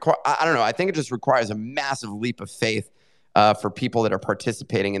sense. I don't know. I think it just requires a massive leap of faith for people that are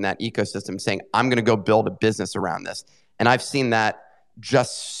participating in that ecosystem, saying, I'm going to go build a business around this. And I've seen that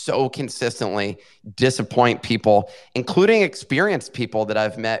just so consistently disappoint people, including experienced people that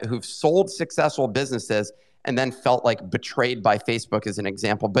I've met who've sold successful businesses and then felt like betrayed by Facebook as an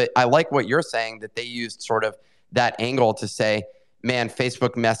example. But I like what you're saying, that they used sort of that angle to say, man,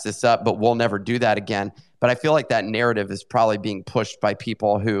 Facebook messed this up, but we'll never do that again. But I feel like that narrative is probably being pushed by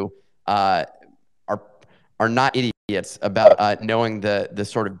people who are not idiots about knowing the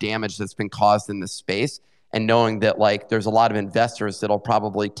sort of damage that's been caused in this space, and knowing that like there's a lot of investors that'll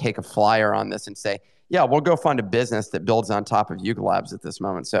probably take a flyer on this and say, yeah, we'll go fund a business that builds on top of Yuga Labs at this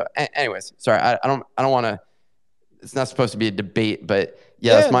moment. So anyways, sorry, I don't want to, it's not supposed to be a debate, but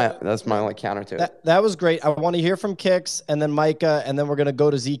yeah, that's my only counter to it. That was great. I want to hear from Kix and then Micah, and then we're going to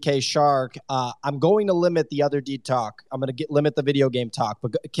go to ZK Shark. I'm going to limit the other D talk. I'm going to limit the video game talk,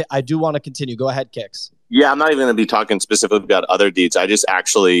 but I do want to continue. Go ahead, Kix. Yeah, I'm not even going to be talking specifically about other deeds. I just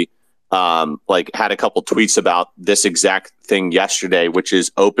actually had a couple tweets about this exact thing yesterday, which is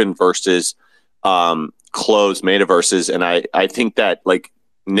open versus closed metaverses. And I think that like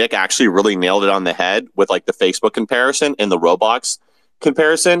Nick actually really nailed it on the head with like the Facebook comparison and the Roblox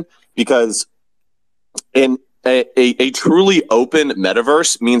comparison, because in a truly open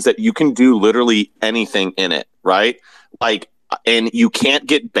metaverse means that you can do literally anything in it, right? Like, and you can't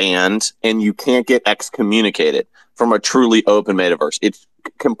get banned and you can't get excommunicated from a truly open metaverse. It's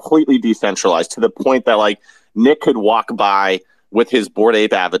completely decentralized to the point that like Nick could walk by with his Bored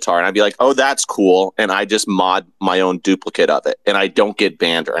Ape avatar and I'd be like, oh, that's cool. And I just mod my own duplicate of it and I don't get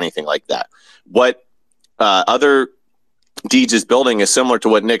banned or anything like that. What other Deeds is building is similar to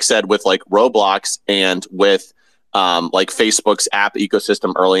what Nick said with like Roblox and with like Facebook's app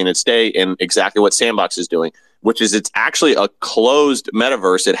ecosystem early in its day, and exactly what Sandbox is doing, which is it's actually a closed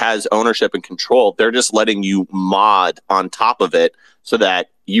metaverse. It has ownership and control. They're just letting you mod on top of it so that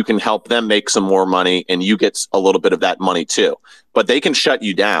you can help them make some more money and you get a little bit of that money too. But they can shut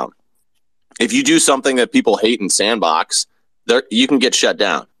you down. If you do something that people hate in Sandbox, you can get shut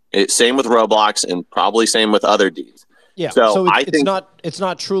down. Same with Roblox and probably same with other Ds. Yeah, so it's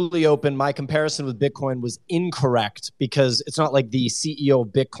not truly open. My comparison with Bitcoin was incorrect because it's not like the CEO of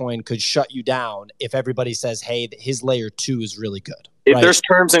Bitcoin could shut you down if everybody says, hey, his layer 2 is really good. If there's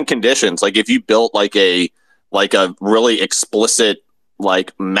terms and conditions, like if you built like a really explicit,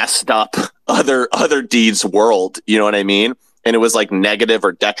 like messed up other Deeds world, you know what I mean? And it was like negative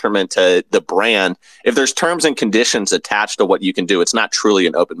or detriment to the brand. If there's terms and conditions attached to what you can do, it's not truly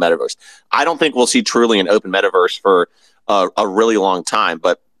an open metaverse. I don't think we'll see truly an open metaverse for a really long time,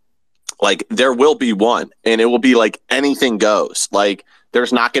 but like there will be one, and it will be like anything goes. Like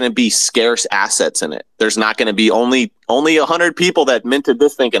there's not going to be scarce assets in it. There's not going to be only 100 people that minted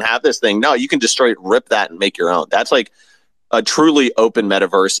this thing can have this thing. No, you can just straight rip that and make your own. That's like a truly open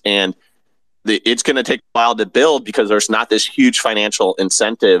metaverse, and it's going to take a while to build because there's not this huge financial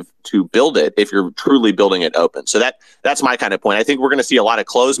incentive to build it if you're truly building it open. So that's my kind of point. I think we're going to see a lot of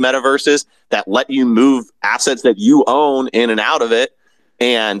closed metaverses that let you move assets that you own in and out of it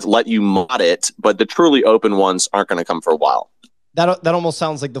and let you mod it. But the truly open ones aren't going to come for a while. That almost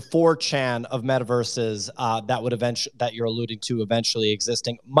sounds like the 4chan of metaverses that you're alluding to eventually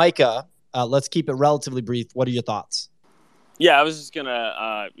existing. Micah, let's keep it relatively brief. What are your thoughts? Yeah, I was just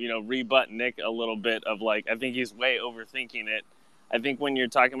gonna, rebut Nick a little bit of like, I think he's way overthinking it. I think when you're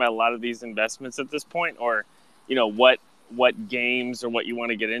talking about a lot of these investments at this point, or, what games or what you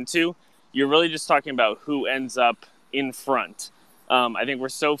want to get into, you're really just talking about who ends up in front. I think we're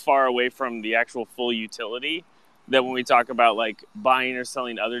so far away from the actual full utility that when we talk about like buying or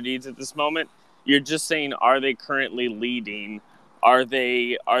selling other Deeds at this moment, you're just saying, are they currently leading? Are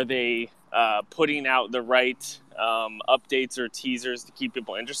they putting out the right updates or teasers to keep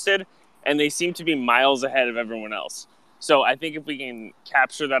people interested? And they seem to be miles ahead of everyone else. So I think if we can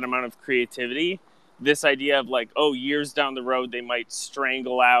capture that amount of creativity, this idea of like, oh, years down the road, they might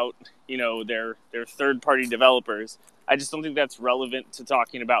strangle out, their third-party developers. I just don't think that's relevant to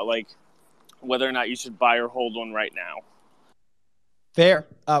talking about like whether or not you should buy or hold one right now. Fair.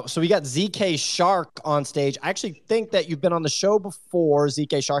 So we got ZK Shark on stage. I actually think that you've been on the show before,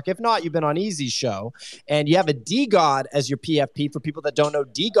 ZK Shark. If not, you've been on Easy's show. And you have a DGOD as your PFP. For people that don't know,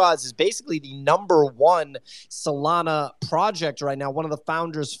 DGODs is basically the #1 Solana project right now. One of the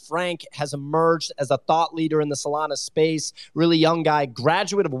founders, Frank, has emerged as a thought leader in the Solana space. Really young guy,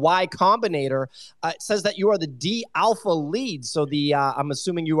 graduate of Y Combinator. It says that you are the D Alpha lead. So I'm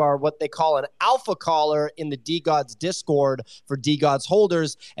assuming you are what they call an alpha caller in the DGODs Discord for DGODs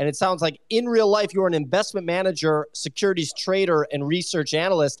holders. And it sounds like in real life, you're an investment manager, securities trader, and research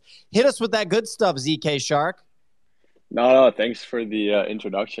analyst. Hit us with that good stuff, ZK Shark. No, thanks for the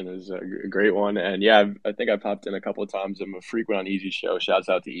introduction. It was a great one. And yeah, I think I popped in a couple of times. I'm a frequent on Easy show. Shouts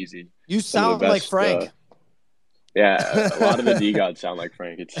out to Easy. You sound like Frank. Yeah, a lot of the DGODs sound like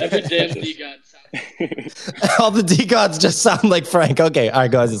Frank. It's every damn DGOD sounds. All the DGODs just sound like Frank. Okay, all right,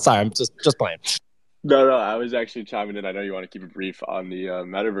 guys. Sorry, I'm just playing. No, I was actually chiming in. I know you want to keep it brief on the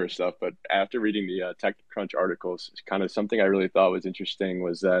metaverse stuff, but after reading the TechCrunch articles, kind of something I really thought was interesting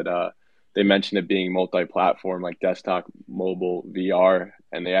was that they mentioned it being multi-platform, like desktop, mobile, VR,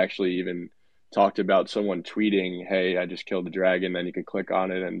 and they actually even talked about someone tweeting, "Hey, I just killed the dragon." Then you could click on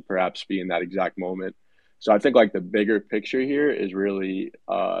it and perhaps be in that exact moment. So I think like the bigger picture here is really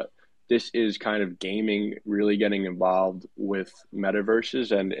this is kind of gaming really getting involved with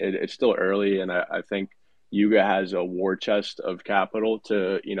metaverses, and it's still early. And I think Yuga has a war chest of capital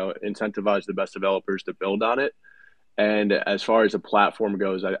to, incentivize the best developers to build on it. And as far as the platform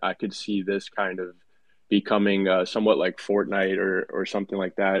goes, I could see this kind of becoming somewhat like Fortnite or something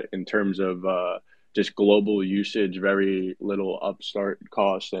like that in terms of just global usage, very little upstart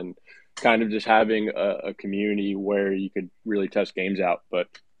cost, and kind of just having a community where you could really test games out. But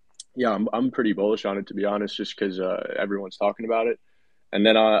yeah, I'm pretty bullish on it, to be honest, just because everyone's talking about it. And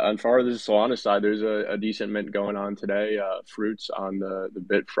then on far as the Solana side, there's a decent mint going on today. Fruits on the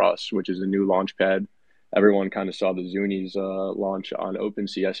Bitfrost, which is a new launch pad. Everyone kind of saw the Zuni's launch on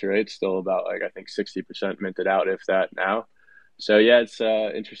OpenSea yesterday. It's still about, like, I think 60% minted out, if that now. So yeah, it's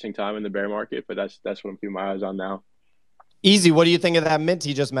an interesting time in the bear market, but that's what I'm keeping my eyes on now. Easy, what do you think of that mint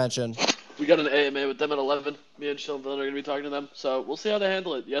he just mentioned? We got an AMA with them at 11. Me and Shill and Dylan are going to be talking to them. So we'll see how they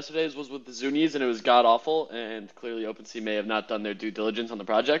handle it. Yesterday's was with the Zunis, and it was god-awful. And clearly OpenSea may have not done their due diligence on the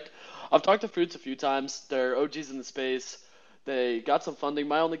project. I've talked to Fruits a few times. They're OGs in the space. They got some funding.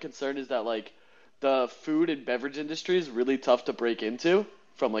 My only concern is that, like, the food and beverage industry is really tough to break into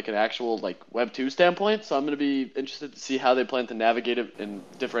from, like, an actual, like, Web 2 standpoint. So I'm going to be interested to see how they plan to navigate it and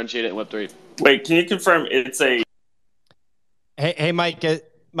differentiate it in Web 3. Wait, can you confirm it's a... Hey, Mike,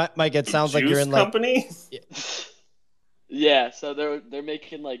 it sounds like you're in like company. Yeah, so they're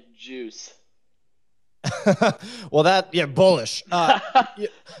making like juice. Well, bullish.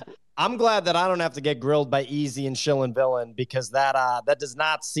 I'm glad that I don't have to get grilled by Easy and Shill and Villain, because that does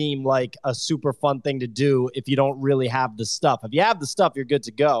not seem like a super fun thing to do if you don't really have the stuff. If you have the stuff, you're good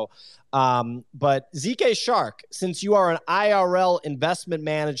to go. But ZK Shark, since you are an IRL investment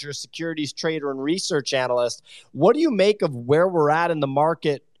manager, securities trader, and research analyst, what do you make of where we're at in the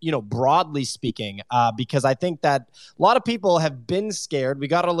market, broadly speaking? Because I think that a lot of people have been scared. We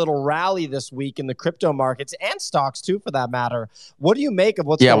got a little rally this week in the crypto markets and stocks too, for that matter. What do you make of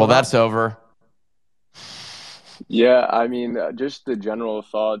what's going on? Yeah, well, that's over. Yeah, I mean, just the general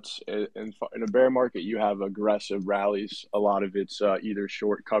thoughts. In a bear market, you have aggressive rallies. A lot of it's either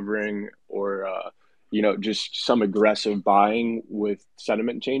short covering or, just some aggressive buying with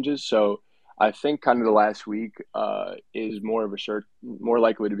sentiment changes. So I think kind of the last week is more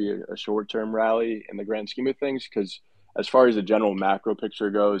likely to be a short-term rally in the grand scheme of things, because as far as the general macro picture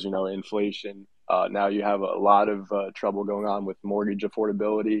goes, inflation, now you have a lot of trouble going on with mortgage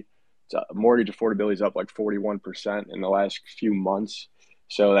affordability. Mortgage affordability is up like 41% in the last few months.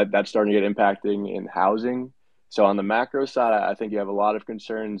 So that's starting to get impacting in housing. So on the macro side, I think you have a lot of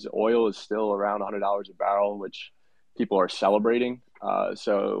concerns. Oil is still around $100 a barrel, which people are celebrating.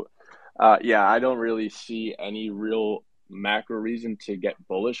 Yeah, I don't really see any real macro reason to get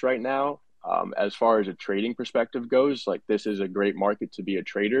bullish right now. As far as a trading perspective goes, like, this is a great market to be a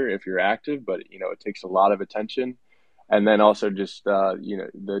trader if you're active, but it takes a lot of attention. And then also just,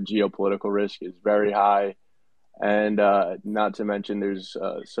 the geopolitical risk is very high. And not to mention there's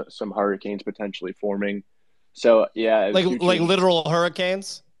some hurricanes potentially forming. So, yeah. Like literal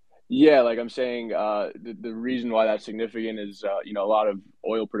hurricanes? Yeah, like I'm saying, the reason why that's significant is, a lot of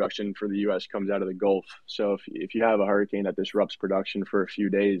oil production for the U.S. comes out of the Gulf. So if you have a hurricane that disrupts production for a few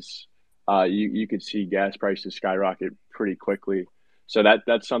days, you could see gas prices skyrocket pretty quickly. So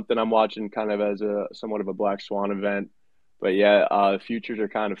that's something I'm watching kind of as somewhat of a black swan event. But yeah, futures are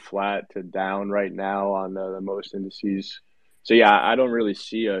kind of flat to down right now on the most indices. So yeah, I don't really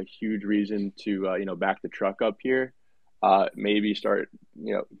see a huge reason to back the truck up here. Maybe start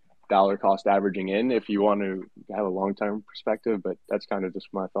dollar cost averaging in if you want to have a long term perspective, but that's kind of just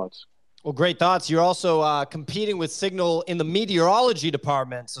my thoughts. Well, great thoughts. You're also competing with Signal in the meteorology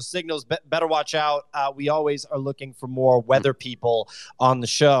department. So Signal's better watch out. We always are looking for more weather people on the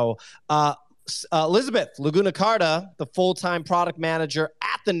show. Elizabeth Laguna Carta, the full-time product manager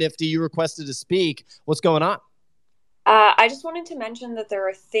at the Nifty, you requested to speak. What's going on? I just wanted to mention that there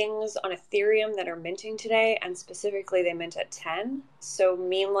are things on Ethereum that are minting today, and specifically they mint at 10. So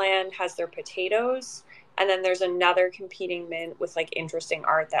Memeland has their potatoes, and then there's another competing mint with like interesting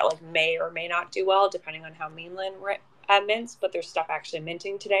art that like may or may not do well depending on how Memeland mints, but there's stuff actually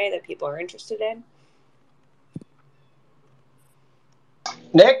minting today that people are interested in.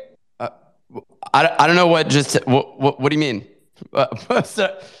 Nick? I don't know what do you mean?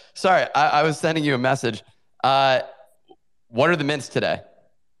 Sorry, I was sending you a message. What are the mints today?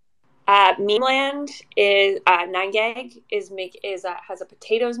 Memeland is 9gag has a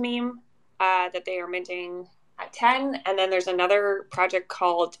potatoes meme that they are minting at 10, and then there's another project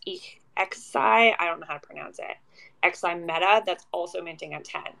called XI. I don't know how to pronounce it. XI Meta that's also minting at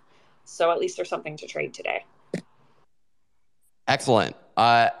 10. So at least there's something to trade today. Excellent.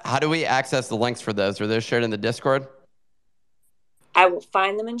 How do we access the links for those? Are those shared in the Discord? I will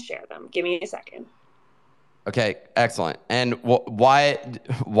find them and share them. Give me a second. Okay, excellent. And why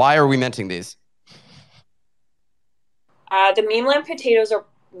are we minting these? The Memeland potatoes are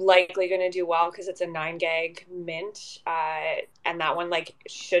likely going to do well because it's a 9gag mint, and that one like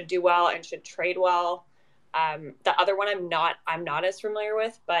should do well and should trade well. The other one I'm not as familiar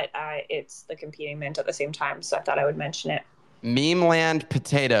with, but it's the competing mint at the same time, so I thought I would mention it. Memeland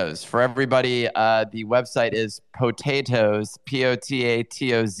potatoes. For everybody, the website is potatoes,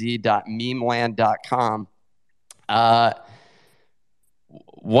 potatoz.memeland.com.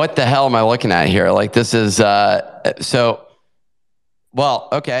 What the hell am I looking at here? Like this is okay.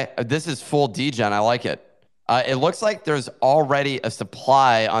 This is full degen. I like it. It looks like there's already a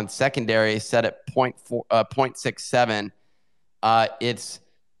supply on secondary set at 0.67. It's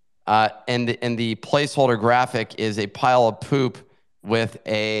and the placeholder graphic is a pile of poop with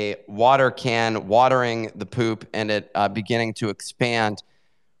a water can watering the poop and it beginning to expand.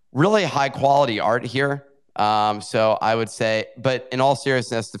 Really high quality art here. So I would say, but in all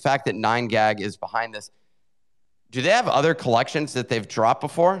seriousness, the fact that 9gag is behind this, do they have other collections that they've dropped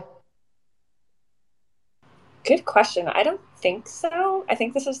before? Good question. I don't think so. I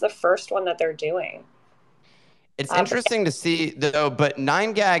think this is the first one that they're doing. It's interesting to see, though, but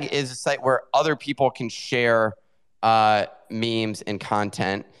 9gag is a site where other people can share memes and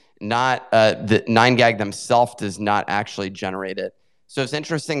content. Not the 9gag themselves does not actually generate it. So it's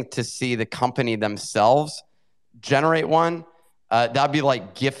interesting to see the company themselves generate one. That'd be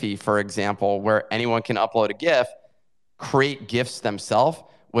like Giphy, for example, where anyone can upload a GIF, create GIFs themselves,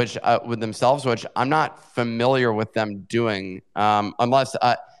 which I'm not familiar with them doing, unless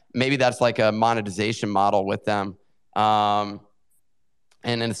maybe that's like a monetization model with them. And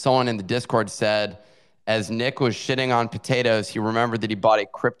then someone in the Discord said, as Nick was shitting on potatoes, he remembered that he bought a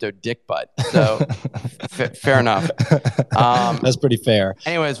crypto dick butt. So fair enough. That's pretty fair.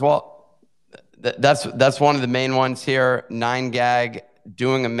 Anyways, well, that's one of the main ones here. 9gag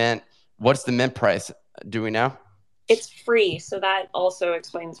doing a mint. What's the mint price? Do we know? It's free, so that also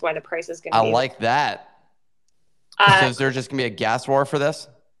explains why the price is going to be. I like that. So is there just going to be a gas war for this?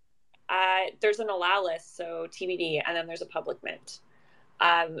 There's an allow list, so TBD, and then there's a public mint.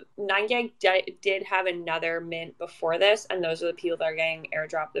 9gag did have another mint before this, and those are the people that are getting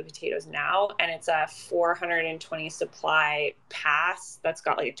airdrop the potatoes now, and it's a 420 supply pass that's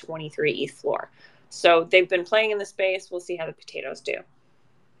got like a 23 ETH floor. So they've been playing in the space. We'll see how the potatoes do.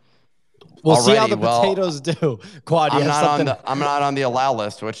 We'll see how the potatoes do. Quad, I'm not on the allow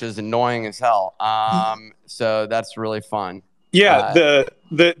list, which is annoying as hell. So that's really fun. Yeah, the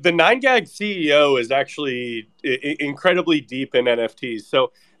 9gag CEO is actually incredibly deep in NFTs.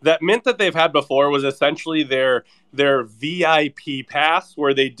 So that mint that they've had before was essentially their VIP pass,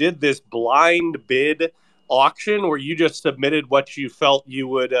 where they did this blind bid auction where you just submitted what you felt you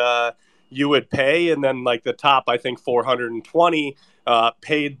would pay, and then like the top, I think 420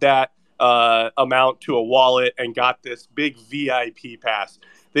 paid that amount to a wallet and got this big VIP pass.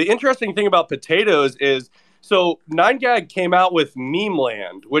 The interesting thing about potatoes is, so 9gag came out with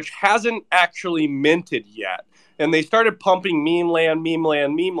Memeland, which hasn't actually minted yet. And they started pumping Memeland,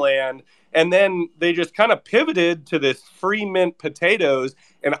 and then they just kind of pivoted to this free mint potatoes.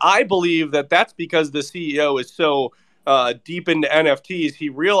 And I believe that that's because the CEO is so deep into NFTs. He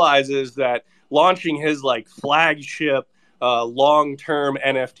realizes that launching his like flagship long-term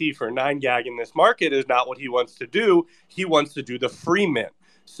NFT for 9gag in this market is not what he wants to do. He wants to do the free mint.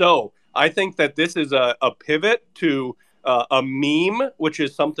 So I think that this is a pivot to a meme, which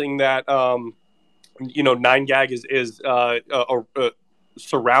is something that 9gag is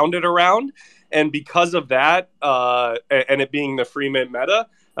surrounded around, and because of that, and it being the free mint meta,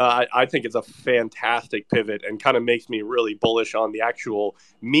 I think it's a fantastic pivot and kind of makes me really bullish on the actual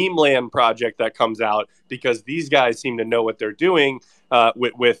meme land project that comes out, because these guys seem to know what they're doing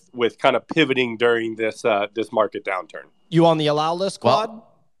with kind of pivoting during this market downturn. You on the allow list, Quad?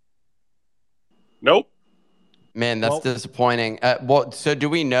 Nope. Man, that's disappointing. So do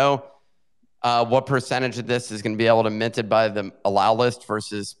we know what percentage of this is going to be able to minted by the allow list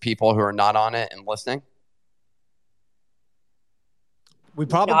versus people who are not on it and listening? We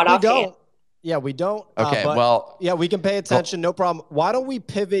probably don't. Yeah, we don't. Okay, yeah, we can pay attention. No problem. Why don't we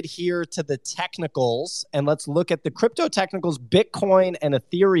pivot here to the technicals, and let's look at the crypto technicals, Bitcoin and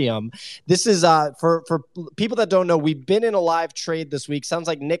Ethereum. This is for people that don't know, we've been in a live trade this week. Sounds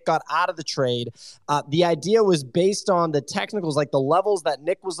like Nick got out of the trade. The idea was based on the technicals, like the levels that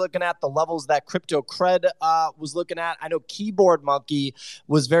Nick was looking at, the levels that Crypto Cred was looking at. I know Keyboard Monkey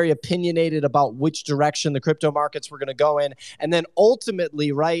was very opinionated about which direction the crypto markets were going to go in. And then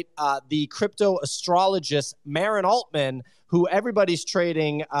ultimately, right, the crypto astrologist Marin Altman, who everybody's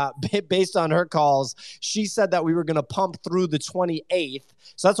trading based on her calls, she said that we were going to pump through the 28th.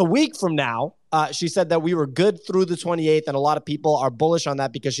 So that's a week from now. She said that we were good through the 28th, and a lot of people are bullish on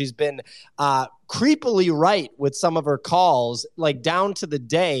that because she's been creepily right with some of her calls, like down to the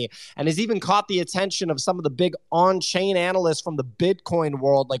day, and has even caught the attention of some of the big on-chain analysts from the Bitcoin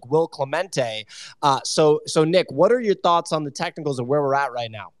world, like Will Clemente. So Nick, what are your thoughts on the technicals and where we're at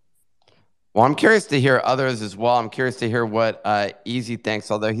right now? Well, I'm curious to hear others as well. I'm curious to hear what Easy thinks,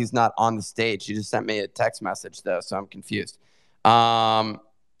 although he's not on the stage. He just sent me a text message, though, so I'm confused. Yeah.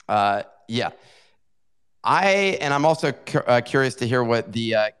 I'm also curious to hear what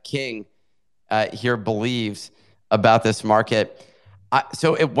the King here believes about this market.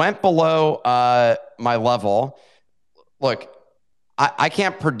 So it went below my level. Look, I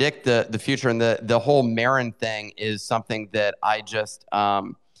can't predict the future, and the whole Marin thing is something that I just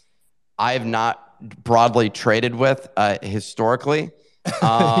I have not broadly traded with historically.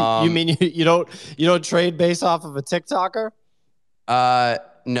 You mean you don't trade based off of a TikToker?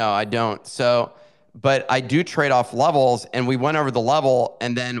 No, I don't. So, but I do trade off levels, and we went over the level,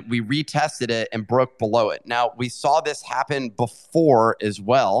 and then we retested it and broke below it. Now, we saw this happen before as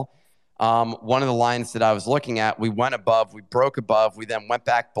well. One of the lines that I was looking at, we went above, we broke above, we then went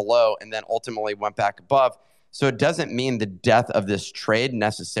back below, and then ultimately went back above. So it doesn't mean the death of this trade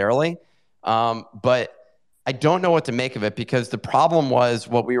necessarily. But I don't know what to make of it, because the problem was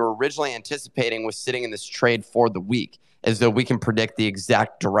what we were originally anticipating was sitting in this trade for the week, as though we can predict the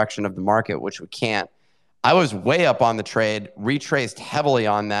exact direction of the market, which we can't. I was way up on the trade, retraced heavily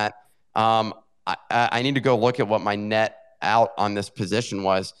on that. I need to go look at what my net out on this position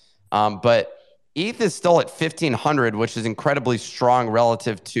was. But ETH is still at 1,500, which is incredibly strong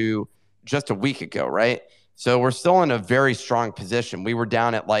relative to just a week ago, right? So we're still in a very strong position. We were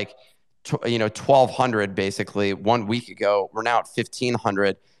down at like 1,200 basically 1 week ago. We're now at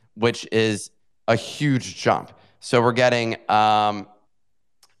 1,500, which is a huge jump. So we're getting that's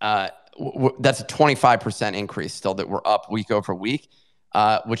a 25% increase still that we're up week over week,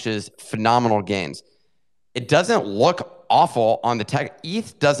 which is phenomenal gains. It doesn't look awful on the tech.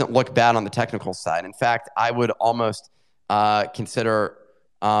 ETH doesn't look bad on the technical side. In fact, I would almost consider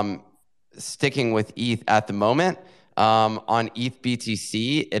sticking with ETH at the moment. On ETH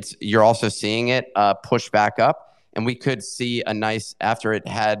BTC, you're also seeing it push back up, and we could see a nice, after it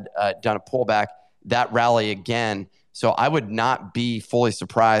had done a pullback, that rally again. So I would not be fully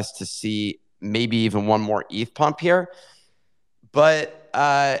surprised to see maybe even one more ETH pump here. But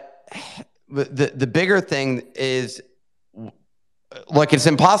the bigger thing is, look, it's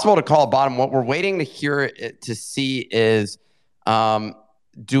impossible to call a bottom. What we're waiting to see is,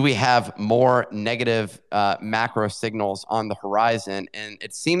 do we have more negative macro signals on the horizon? And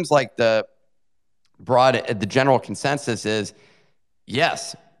it seems like the general consensus is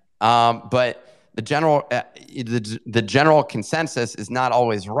yes, but the general consensus is not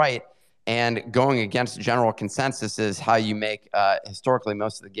always right. And going against general consensus is how you make historically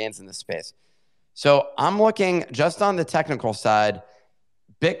most of the gains in this space. So I'm looking just on the technical side.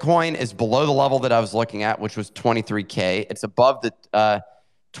 Bitcoin is below the level that I was looking at, which was 23K. It's above the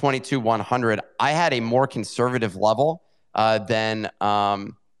 22,100. I had a more conservative level than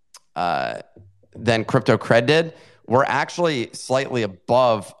Crypto Cred did. We're actually slightly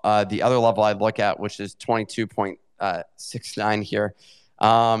above the other level I'd look at, which is 22.5 0.69 here,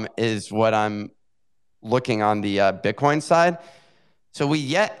 is what I'm looking on the Bitcoin side. So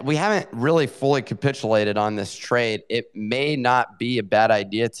we haven't really fully capitulated on this trade. It may not be a bad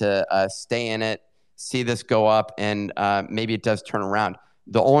idea to stay in it, see this go up, and maybe it does turn around.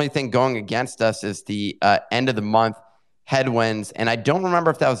 The only thing going against us is the end of the month headwinds, and I don't remember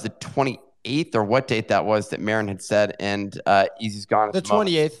if that was the 28th or what date that was that Marin had said, and Easy's gone at The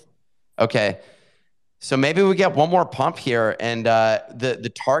 28th. Okay. So maybe we get one more pump here, and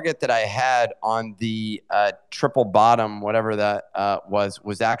the target that I had on the triple bottom, whatever that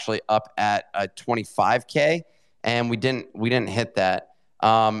was actually up at 25K, and we didn't hit that.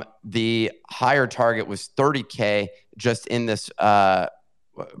 The higher target was 30K, just in this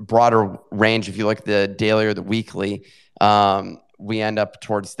broader range. If you look at the daily or the weekly, we end up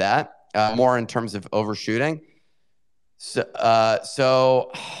towards that, more in terms of overshooting.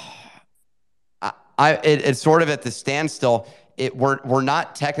 So it's sort of at the standstill. We're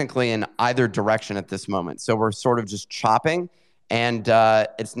not technically in either direction at this moment, so we're sort of just chopping, and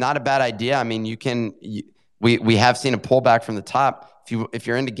it's not a bad idea. I mean, we have seen a pullback from the top. If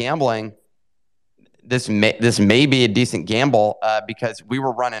you're into gambling, this may be a decent gamble, because we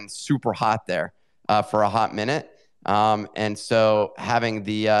were running super hot there for a hot minute, and so having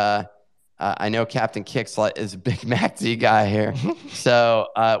the I know Captain Kicks is a big MACD guy here. So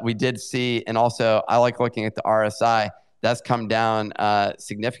we did see, and also I like looking at the RSI. That's come down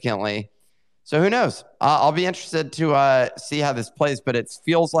significantly. So who knows? I'll be interested to see how this plays, but it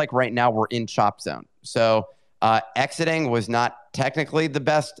feels like right now we're in chop zone. So exiting was not technically the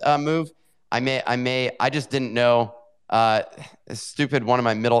best move. I just didn't know. Stupid one of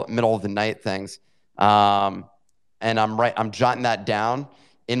my middle of the night things. And I'm jotting that down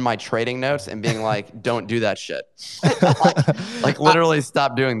in my trading notes and being like, don't do that shit. like literally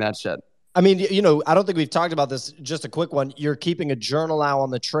stop doing that shit. I mean, I don't think we've talked about this. Just a quick one. You're keeping a journal now on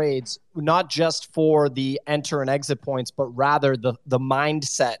the trades, not just for the enter and exit points, but rather the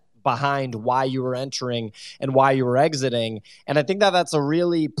mindset behind why you were entering and why you were exiting. And I think that's a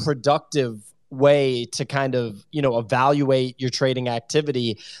really productive way to kind of, evaluate your trading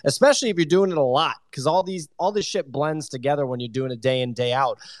activity, especially if you're doing it a lot, because all this shit blends together when you're doing it day in, day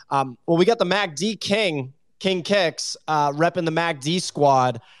out. Well, we got the MACD King Kicks, repping the MACD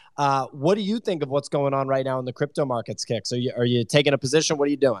squad. What do you think of what's going on right now in the crypto markets, Kicks? Are you taking a position? What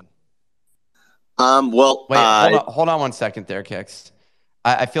are you doing? Well, wait, hold on 1 second there, Kicks.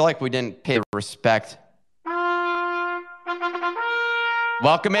 I feel like we didn't pay respect.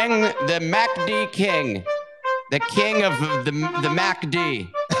 Welcoming the MACD King, the king of the MACD.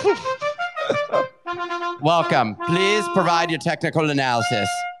 Welcome. Please provide your technical analysis.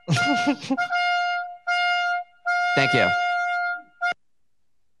 Thank you.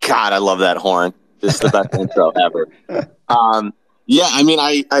 God, I love that horn. This is the best intro ever. Yeah, I mean,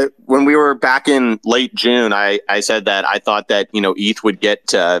 I when we were back in late June, I said that I thought that, ETH would get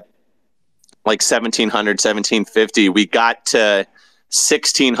to like 1,700, 1,750. We got to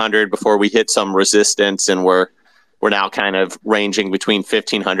 1,600 before we hit some resistance, and we're now kind of ranging between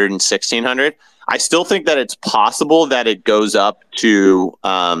 1,500 and 1,600. I still think that it's possible that it goes up to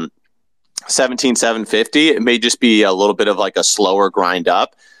 17,750. It may just be a little bit of like a slower grind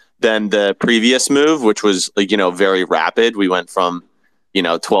up than the previous move, which was, very rapid. We went from,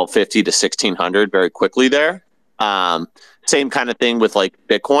 1,250 to 1,600 very quickly there. Same kind of thing with like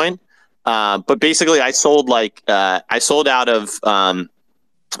Bitcoin. But basically I sold out of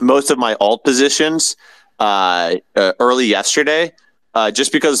most of my alt positions early yesterday,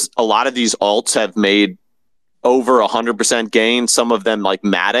 just because a lot of these alts have made over 100% gain. Some of them, like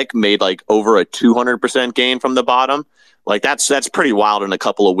Matic, made like over a 200% gain from the bottom. Like that's pretty wild in a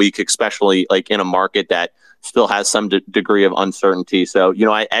couple of weeks, especially like in a market that still has some degree of uncertainty. So,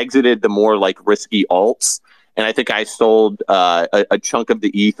 I exited the more like risky alts, and I think I sold a chunk of the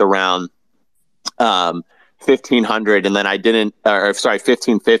ETH around 1,500, and then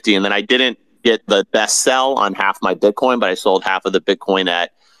 1,550, and then I didn't get the best sell on half my Bitcoin, but I sold half of the Bitcoin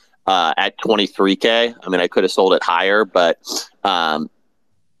at 23K. I mean, I could have sold it higher, but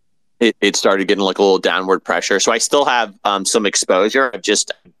it started getting like a little downward pressure. So I still have some exposure. I've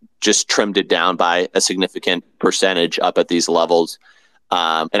just trimmed it down by a significant percentage up at these levels.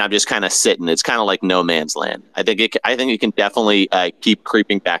 And I'm just kind of sitting. It's kind of like no man's land. I think it can definitely keep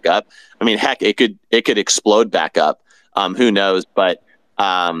creeping back up. I mean, heck, it could explode back up. Who knows? But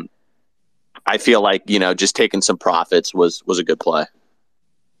I feel like, just taking some profits was a good play.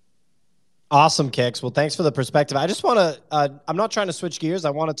 Awesome, Kicks. Well, thanks for the perspective. I just want to, I'm not trying to switch gears.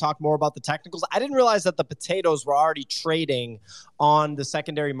 I want to talk more about the technicals. I didn't realize that the potatoes were already trading on the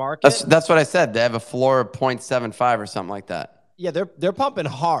secondary market. That's what I said. They have a floor of 0.75 or something like that. Yeah, they're pumping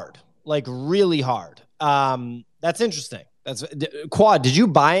hard, like really hard. That's interesting. Quad, did you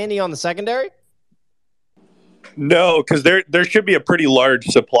buy any on the secondary? No, because there should be a pretty large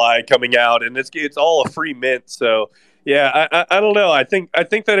supply coming out, and it's all a free mint. So yeah, I don't know. I think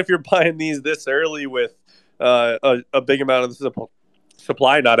that if you're buying these this early with a big amount of the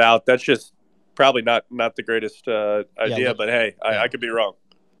supply not out, that's just probably not the greatest idea. But hey, I could be wrong.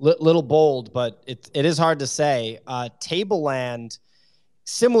 Little bold, but it is hard to say. Tableland,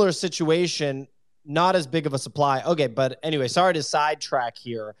 similar situation, not as big of a supply. Okay, but anyway, sorry to sidetrack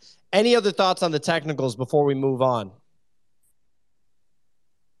here. Any other thoughts on the technicals before we move on?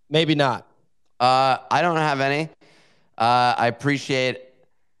 Maybe not. I don't have any. I appreciate.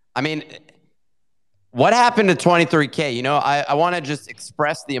 I mean, what happened to 23K? You know, I want to just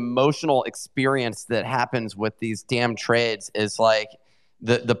express the emotional experience that happens with these damn trades. Is like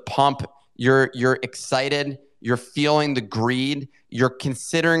the pump. You're excited. You're feeling the greed. You're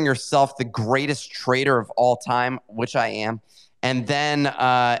considering yourself the greatest trader of all time, which I am. And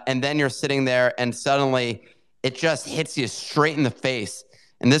then you're sitting there and suddenly it just hits you straight in the face.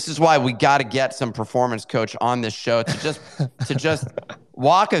 And this is why we got to get some performance coach on this show to just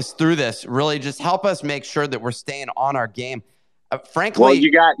walk us through this, really just help us make sure that we're staying on our game. Frankly, well,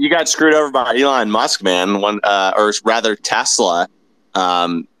 you got screwed over by Elon Musk, man. Or rather Tesla,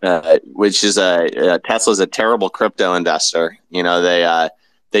 which is Tesla's a terrible crypto investor. You know,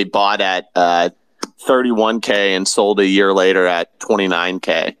 they bought at 31K and sold a year later at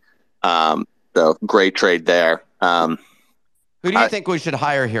 29K. So great trade there. Who do you think we should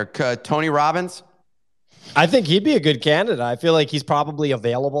hire here? Tony Robbins? I think he'd be a good candidate. I feel like he's probably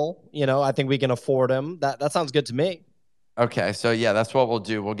available. You know, I think we can afford him. That sounds good to me. Okay, so yeah, that's what we'll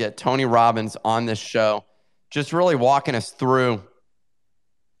do. We'll get Tony Robbins on this show, just really walking us through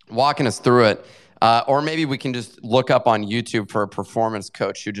it. Or maybe we can just look up on YouTube for a performance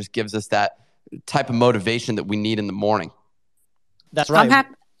coach who just gives us that type of motivation that we need in the morning. That's right.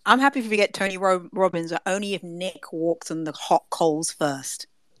 I'm happy if we get Tony Robbins, but only if Nick walks on the hot coals first.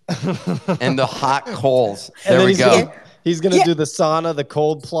 And the hot coals. There we go. He's going to do the sauna, the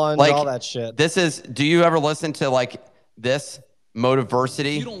cold plunge, all that shit. Do you ever listen to like this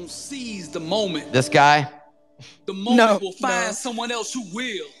Motiversity? You don't seize the moment. This guy? The moment will find someone else who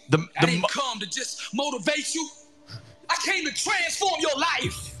will. I didn't come to just motivate you. I came to transform your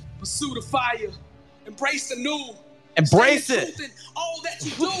life. Pursue the fire. Embrace the new. Embrace it. All that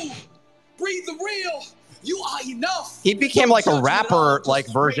you do. Breathe the real. You are enough. He became like a rapper like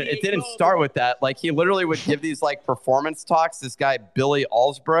version. It didn't start with that. Like he literally would give these like performance talks. This guy, Billy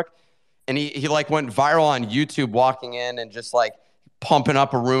Allsbrook. And he like went viral on YouTube walking in and just like pumping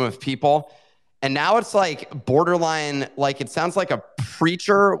up a room of people. And now it's like borderline, like it sounds like a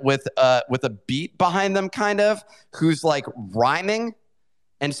preacher with a beat behind them kind of, who's like rhyming.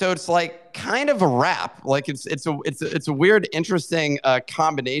 And so it's like kind of a rap. Like it's a weird, interesting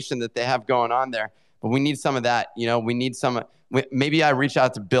combination that they have going on there. But we need some of that. You know, we need some. Maybe I reach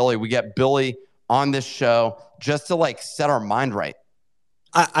out to Billy. We get Billy on this show just to like set our mind right.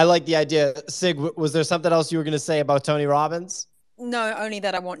 I like the idea. Sig, was there something else you were going to say about Tony Robbins? No, only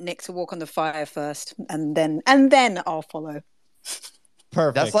that I want Nick to walk on the fire first, and then I'll follow.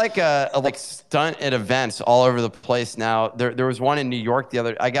 Perfect. That's like a stunt at events all over the place now. There was one in New York the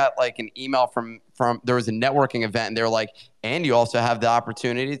other. I got like an email from there was a networking event, and they were like, and you also have the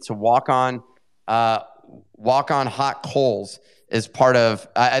opportunity to walk on hot coals as part of.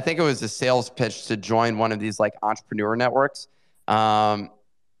 I think it was a sales pitch to join one of these like entrepreneur networks.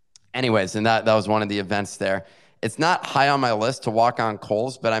 Anyways, and that was one of the events there. It's not high on my list to walk on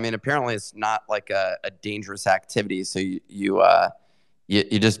coals, but I mean, apparently it's not like a dangerous activity. So you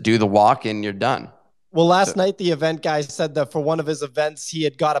just do the walk and you're done. Well, last night, the event guy said that for one of his events, he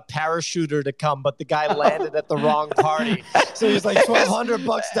had got a parachuter to come, but the guy landed at the wrong party. So he was like $1,200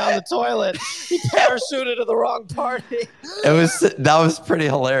 down the toilet. He parachuted to the wrong party. That was pretty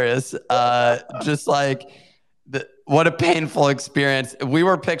hilarious. Just like what a painful experience. We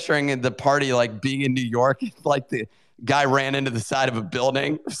were picturing the party like being in New York, like the guy ran into the side of a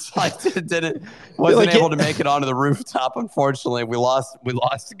building. So I wasn't able to make it onto the rooftop. Unfortunately, we lost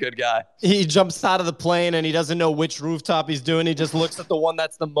a good guy. He jumps out of the plane and he doesn't know which rooftop he's doing. He just looks at the one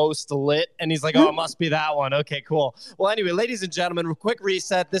that's the most lit and he's like, oh, it must be that one. Okay, cool. Well, anyway, ladies and gentlemen, quick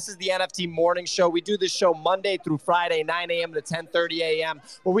reset. This is the NFT Morning Show. We do this show Monday through Friday, 9 a.m. to 10:30 a.m.,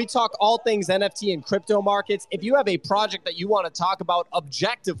 where we talk all things NFT and crypto markets. If you have a project that you want to talk about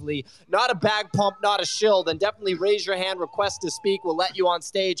objectively, not a bag pump, not a shill, then definitely raise your hand, request to speak. We'll let you on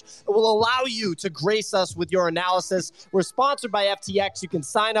stage. It will allow you to grace us with your analysis. We're sponsored by FTX. You can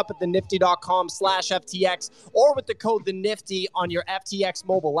sign up at thenifty.com/FTX or with the code THENIFTY on your FTX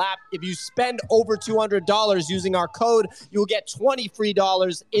mobile app. If you spend over $200 using our code, you'll get $20 free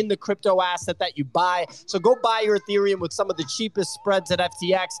in the crypto asset that you buy. So go buy your Ethereum with some of the cheapest spreads at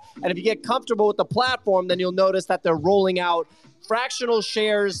FTX. And if you get comfortable with the platform, then you'll notice that they're rolling out fractional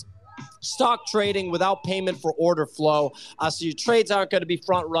shares, stock trading without payment for order flow. So your trades aren't going to be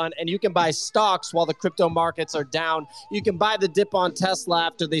front run, and you can buy stocks while the crypto markets are down. You can buy the dip on Tesla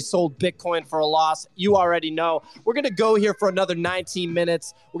after they sold Bitcoin for a loss. You already know. We're going to go here for another 19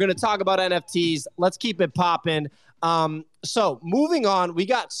 minutes. We're going to talk about NFTs. Let's keep it popping. So moving on, we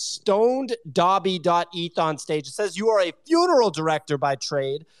got stonedobby.eth on stage. It says you are a funeral director by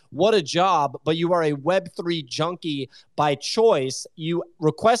trade. What a job, but you are a Web3 junkie by choice. You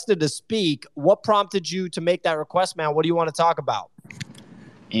requested to speak. What prompted you to make that request, man? What do you want to talk about?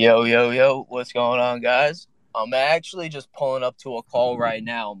 Yo. What's going on, guys? I'm actually just pulling up to a call right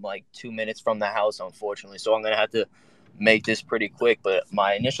now. I'm like 2 minutes from the house, unfortunately, so I'm going to have to make this pretty quick. But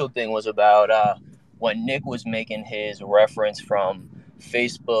my initial thing was about when Nick was making his reference from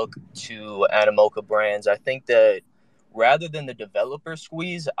Facebook to Animoca Brands. I think that rather than the developer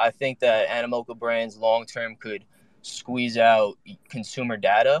squeeze, I think that Animoca Brands long-term could squeeze out consumer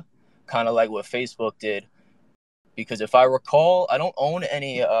data, kind of like what Facebook did. Because if I recall, I don't own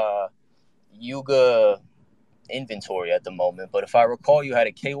any Yuga inventory at the moment, but if I recall, you had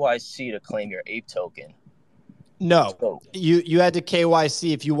a KYC to claim your ape token. No, you had to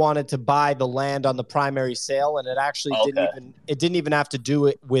KYC if you wanted to buy the land on the primary sale, and it actually didn't even have to do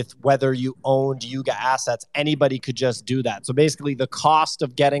it with whether you owned Yuga assets. Anybody could just do that. So basically, the cost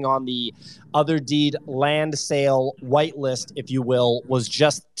of getting on the other deed land sale whitelist, if you will, was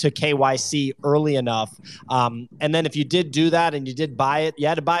just to KYC early enough. And then if you did do that and you did buy it, you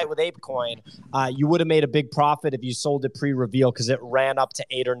had to buy it with ApeCoin. You would have made a big profit if you sold it pre-reveal because it ran up to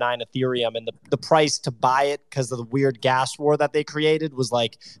 8 or 9 Ethereum, and the price to buy it because of the weird gas war that they created was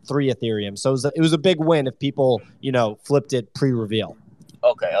like 3 Ethereum. So it was a big win if people, flipped it pre-reveal.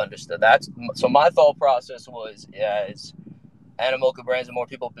 Okay, understood. So my thought process was, as Animoca Brands and more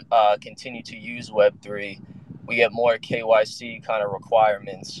people continue to use Web3, we get more KYC kind of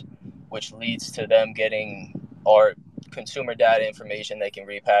requirements, which leads to them getting our consumer data information. They can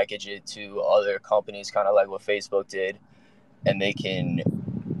repackage it to other companies, kind of like what Facebook did, and they can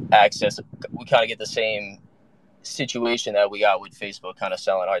access. We kind of get the same situation that we got with Facebook, kind of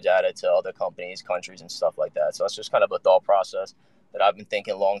selling our data to other companies, countries, and stuff like that. So it's just kind of a thought process that I've been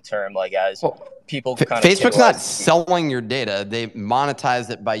thinking long term, like as people kind of Facebook's not selling your data; they monetize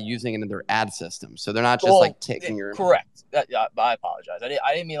it by using it in their ad system. So they're not just taking your correct. I apologize. I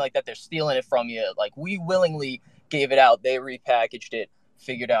didn't mean like that. They're stealing it from you. Like we willingly gave it out. They repackaged it,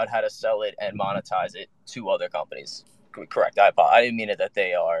 figured out how to sell it, and monetize it to other companies. Correct. I didn't mean it that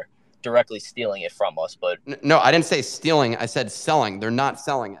they are directly stealing it from us, but no, I didn't say stealing. I said selling. They're not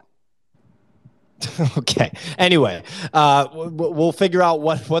selling it. Okay. Anyway, we'll figure out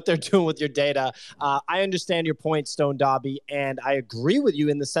what they're doing with your data. I understand your point, Stone Dobby, and I agree with you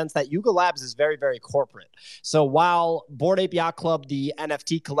in the sense that Yuga Labs is very, very corporate. So while Bored Ape Yacht Club, the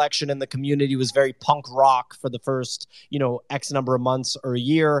NFT collection in the community was very punk rock for the first, X number of months or a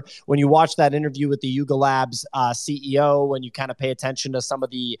year, when you watch that interview with the Yuga Labs CEO and you kind of pay attention to some of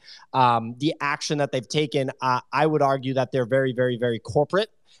the action that they've taken, I would argue that they're very, very, very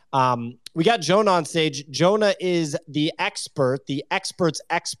corporate. We got Jonah on stage. Jonah is the expert's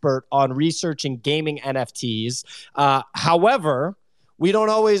expert on researching gaming NFTs. However, we don't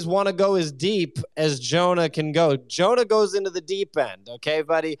always want to go as deep as Jonah can go. Jonah goes into the deep end, okay,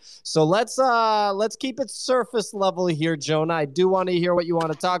 buddy? So let's keep it surface level here, Jonah. I do want to hear what you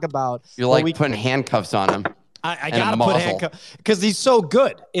want to talk about. You're like putting handcuffs on him. I gotta put handcuffs because he's so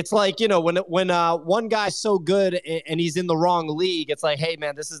good. It's like, when one guy's so good and he's in the wrong league, it's like, hey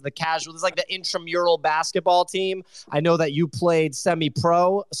man, this is the casual. This is like the intramural basketball team. I know that you played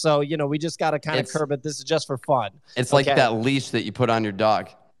semi-pro, so we just gotta kind of curb it. This is just for fun. It's like that leash that you put on your dog.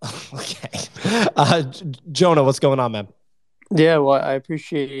 Okay, Jonah, what's going on, man? Yeah, well, I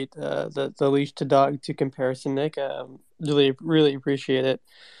appreciate the leash to dog to comparison, Nick. Really appreciate it.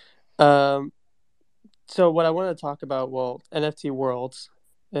 Um, so what I want to talk about, well, NFT Worlds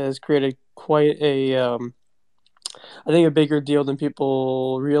has created quite I think a bigger deal than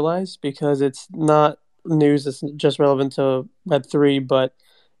people realize because it's not news that's just relevant to Web3, but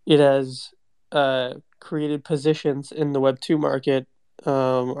it has created positions in the Web2 market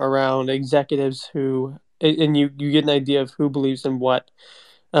around executives who, and you get an idea of who believes in what.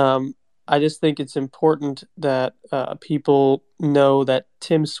 Um, I just think it's important that people know that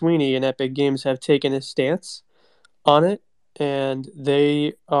Tim Sweeney and Epic Games have taken a stance on it, and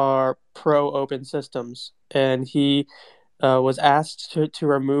they are pro open systems. And he was asked to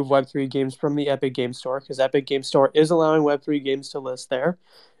remove Web3 games from the Epic Game Store because Epic Game Store is allowing Web3 games to list there.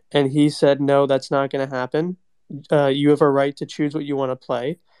 And he said, no, that's not going to happen. You have a right to choose what you want to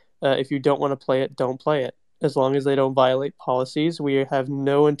play. If you don't want to play it, don't play it. As long as they don't violate policies, we have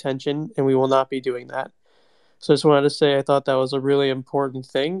no intention and we will not be doing that. So I just wanted to say I thought that was a really important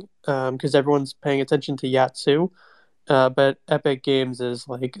thing because everyone's paying attention to Yatsu, but Epic Games is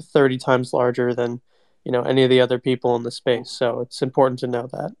like 30 times larger than any of the other people in the space. So it's important to know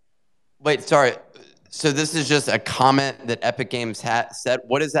that. Wait, sorry. So this is just a comment that Epic Games said.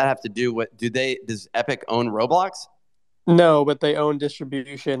 What does that have to do with? Does Epic own Roblox? No, but they own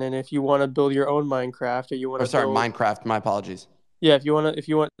distribution, and if you want to build your own Minecraft, or you want to Minecraft. My apologies. Yeah, if you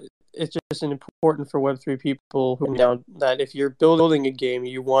want, it's just important for Web3 people who know that if you're building a game,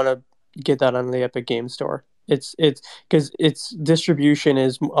 you want to get that on the Epic Game Store. It's because its distribution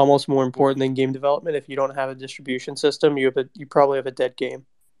is almost more important than game development. If you don't have a distribution system, you probably have a dead game.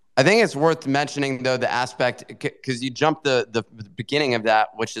 I think it's worth mentioning though the aspect because you jumped the beginning of that,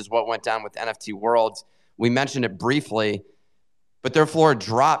 which is what went down with NFT Worlds. We mentioned it briefly, but their floor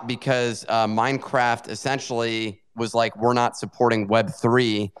dropped because Minecraft essentially was like, we're not supporting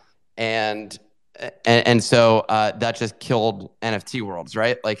Web3, and so that just killed NFT Worlds,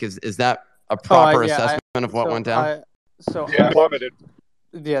 right? Like, is that a proper assessment of what went down? Yeah, I plummeted.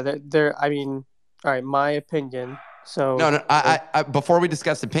 Yeah, they're. I mean, all right, my opinion. So no. I before we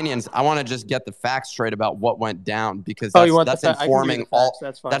discuss opinions, I want to just get the facts straight about what went down because that's informing all.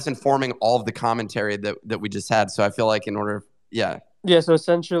 That's informing all of the commentary that we just had. So I feel like yeah. Yeah, so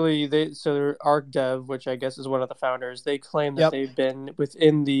essentially, ArcDev, which I guess is one of the founders, they claim that they've been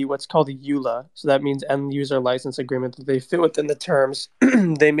within what's called the EULA, so that means end user license agreement, that they fit within the terms.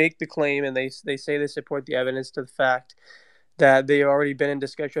 They make the claim and they say they support the evidence to the fact that they've already been in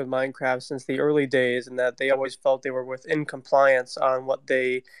discussion with Minecraft since the early days, and that they always felt they were within compliance on what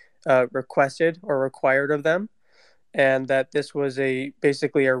they requested or required of them. And that this was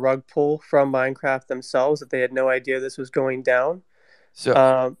basically a rug pull from Minecraft themselves, that they had no idea this was going down.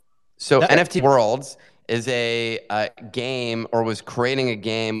 So NFT Worlds is a game, or was creating a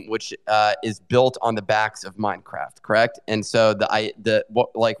game which is built on the backs of Minecraft, correct? And so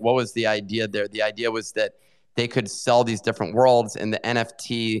what was the idea there? The idea was that they could sell these different worlds, and the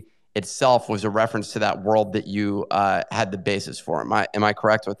NFT itself was a reference to that world that you had the basis for. Am I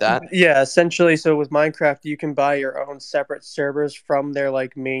correct with that? Yeah, essentially. So with Minecraft, you can buy your own separate servers from their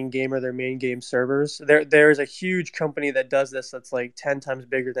main game or their main game servers. There's a huge company that does this that's like 10 times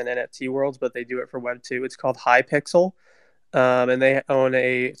bigger than NFT Worlds, but they do it for Web2. It's called Hypixel, and they own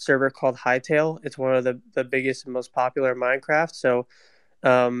a server called Hightail. It's one of the biggest and most popular in Minecraft. So,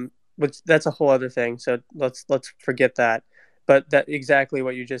 which that's a whole other thing. So let's forget that. But that exactly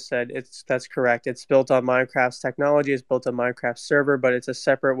what you just said. That's correct. It's built on Minecraft's technology. It's built on Minecraft's server, but it's a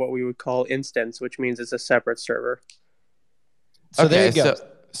separate, what we would call instance, which means it's a separate server. So there you go.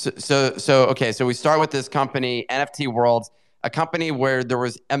 So we start with this company, NFT Worlds, a company where there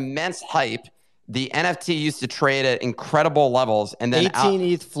was immense hype. The NFT used to trade at incredible levels, and then 18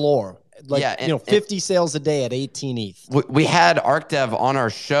 ETH floor. 50 sales a day at 18 ETH. We had ArcDev on our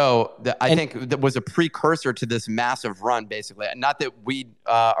show that I think that was a precursor to this massive run, basically. Not that we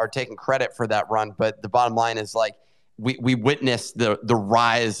are taking credit for that run, but the bottom line is like we witnessed the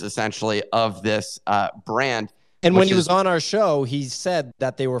rise essentially of this brand. And when he was on our show, he said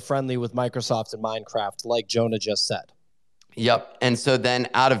that they were friendly with Microsoft and Minecraft, like Jonah just said. Yep. And so then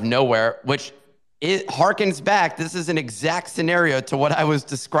out of nowhere, which it harkens back. This is an exact scenario to what I was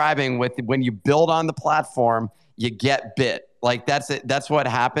describing with when you build on the platform, you get bit. Like that's it. That's what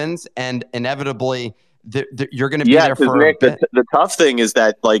happens. And inevitably, you're going to be there for Nick, a bit. The tough thing is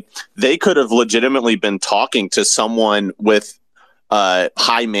that like they could have legitimately been talking to someone with a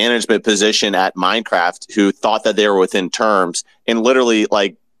high management position at Minecraft who thought that they were within terms, and literally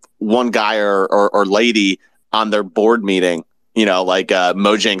like one guy or lady on their board meeting, like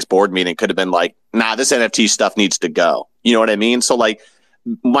Mojang's board meeting could have been like, nah, this NFT stuff needs to go. You know what I mean? So like,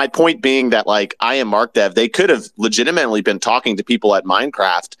 my point being that like I am Mark Dev, they could have legitimately been talking to people at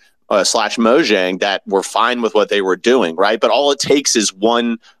Minecraft slash Mojang that were fine with what they were doing, right? But all it takes is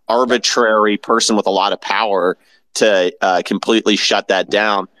one arbitrary person with a lot of power to completely shut that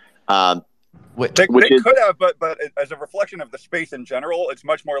down. They could have, but as a reflection of the space in general, it's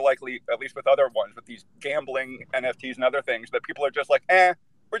much more likely, at least with other ones, with these gambling NFTs and other things, that people are just like,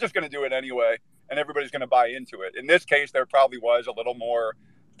 we're just going to do it anyway, and everybody's going to buy into it. In this case, there probably was a little more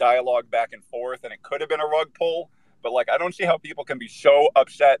dialogue back and forth, and it could have been a rug pull. But like, I don't see how people can be so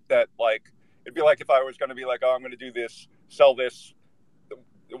upset that like it'd be like if I was going to be like, oh, I'm going to do this, sell this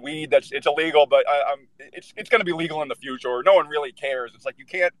weed it's illegal, but it's going to be legal in the future. No one really cares. It's like you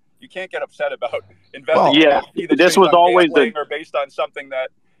can't get upset about investing in NFT that's this based was on always gambling or based on something that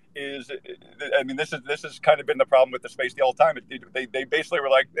is. I mean, this has kind of been the problem with the space the whole time. They basically were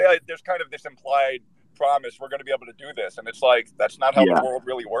like, there's kind of this implied promise we're going to be able to do this, and it's like that's not how the world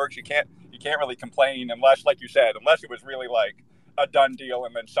really works. You can't really complain unless, like you said, unless it was really like a done deal,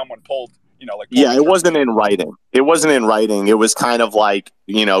 and then someone pulled. It wasn't in writing. It wasn't in writing. It was kind of like,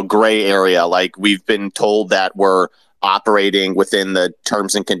 gray area. Like we've been told that we're operating within the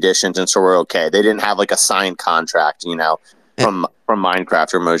terms and conditions, and so we're okay. They didn't have like a signed contract, from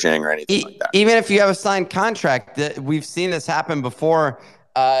Minecraft or Mojang or anything like that. Even if you have a signed contract, we've seen this happen before.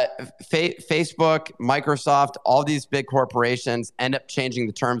 Facebook, Microsoft, all these big corporations end up changing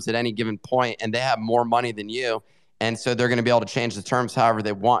the terms at any given point, and they have more money than you. And so they're going to be able to change the terms however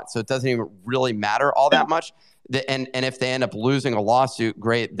they want. So it doesn't even really matter all that much. And if they end up losing a lawsuit,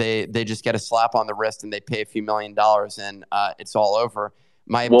 great. They just get a slap on the wrist and they pay a few $1 million and it's all over.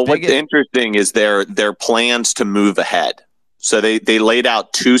 What's interesting is their plans to move ahead. So they laid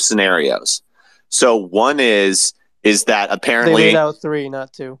out two scenarios. So one is that apparently they laid out 3,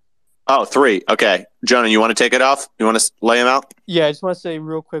 not 2. Oh, 3. Okay. Jonah, you want to take it off? You want to lay them out? Yeah, I just want to say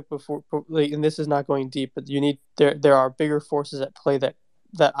real quick before, and this is not going deep, but there are bigger forces at play that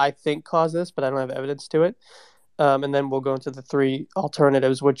I think cause this, but I don't have evidence to it. And then we'll go into the 3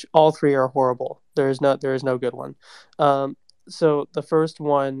 alternatives, which all 3 are horrible. There is no good one. So the first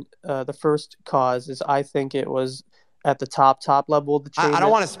one, the first cause is I think it was at the top level of the chain. I don't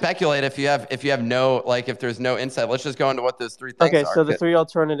want to speculate if you have no, like, if there's no insight. Let's just go into what those 3 things are. Okay, so the 3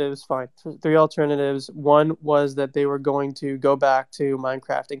 alternatives, fine. 3 alternatives. One was that they were going to go back to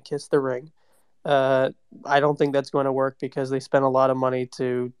Minecraft and kiss the ring. I don't think that's going to work because they spent a lot of money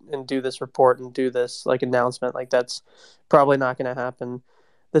and do this report and do this like announcement. Like that's probably not going to happen.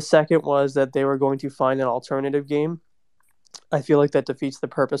 The second was that they were going to find an alternative game. I feel like that defeats the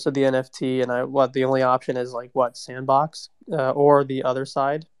purpose of the NFT, and the only option is Sandbox or the other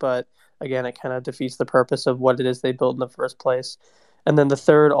side. But again, it kind of defeats the purpose of what it is they built in the first place. And then the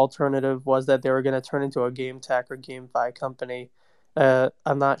third alternative was that they were going to turn into a game tech or GameFi company.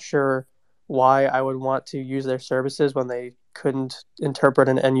 I'm not sure why I would want to use their services when they couldn't interpret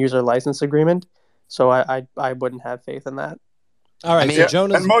an end user license agreement. So I wouldn't have faith in that. All right, so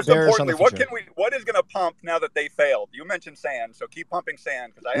Jonah's and most bearish importantly, on the future. what is going to pump now that they failed? You mentioned sand, so keep pumping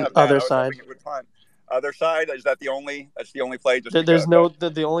sand because I have Other I was side. hoping it would punt. Other side, is that the only? That's the only play. There's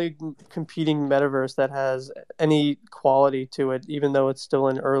the only competing metaverse that has any quality to it, even though it's still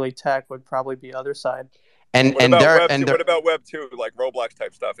in early tech, would probably be other side. What about Web 2, like Roblox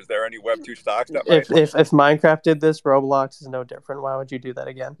type stuff? Is there any Web 2 stocks that if Minecraft did this, Roblox is no different. Why would you do that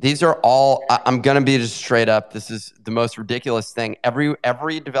again? These are all. I'm gonna be just straight up. This is the most ridiculous thing.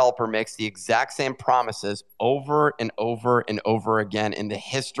 Every developer makes the exact same promises over and over and over again in the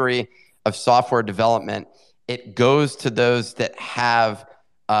history of software development. It goes to those that have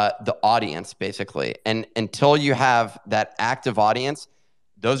the audience, basically, and until you have that active audience,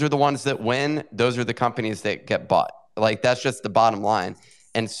 those are the ones that win. Those are the companies that get bought. Like, that's just the bottom line.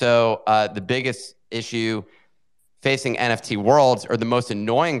 And so the biggest issue facing NFT worlds, or the most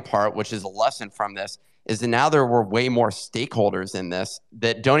annoying part, which is a lesson from this, is that now there were way more stakeholders in this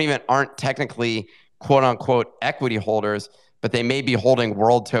that aren't technically quote unquote equity holders, but they may be holding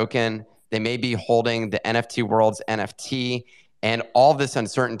World Token. They may be holding the NFT world's NFT. And all this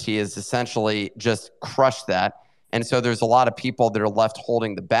uncertainty is essentially just crushed that. And so there's a lot of people that are left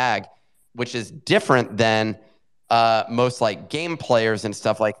holding the bag, which is different than most like game players and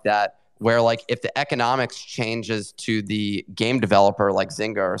stuff like that, where like if the economics changes to the game developer like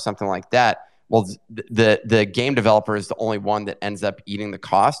Zynga or something like that, well, the game developer is the only one that ends up eating the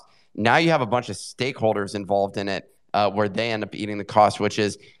cost. Now you have a bunch of stakeholders involved in it where they end up eating the cost, which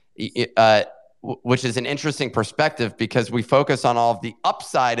is an interesting perspective because we focus on all of the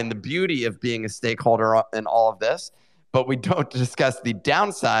upside and the beauty of being a stakeholder in all of this, but we don't discuss the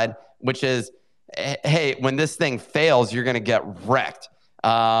downside, which is hey, when this thing fails, you're going to get wrecked,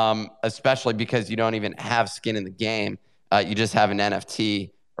 especially because you don't even have skin in the game. You just have an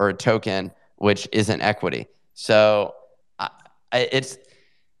NFT or a token, which isn't equity. So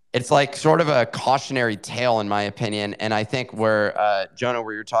it's like sort of a cautionary tale, in my opinion. And I think where, Jonah,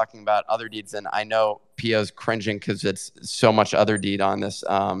 where you're talking about other deeds, and I know Pio's cringing because it's so much other deed on this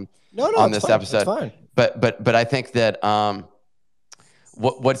on this episode. It's fine. But I think that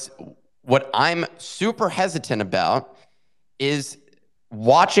what I'm super hesitant about is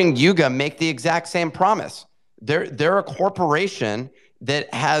watching Yuga make the exact same promise. They're a corporation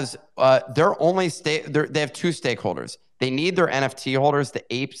that has they have two stakeholders. They need their NFT holders, the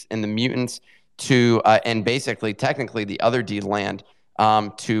apes and the mutants, to and basically technically the other deed land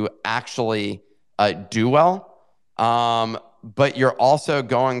to actually do well. But you're also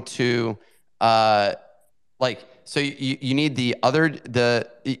going to so you need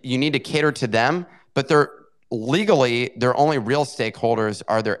you need to cater to them, but they're legally their only real stakeholders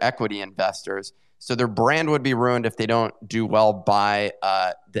are their equity investors. So their brand would be ruined if they don't do well by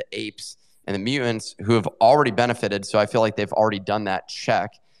the apes and the mutants who have already benefited. So I feel like they've already done that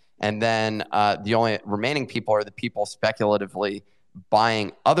check. And then the only remaining people are the people speculatively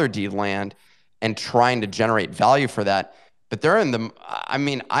buying other deed land and trying to generate value for that. But they're in the, I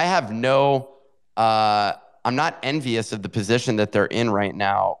mean, I have no, I'm not envious of the position that they're in right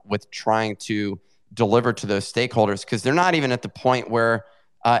now with trying to deliver to those stakeholders, because they're not even at the point where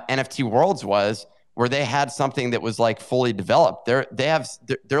NFT Worlds was, where they had something that was like fully developed. They're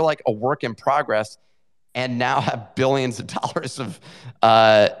like a work in progress, and now have billions of dollars of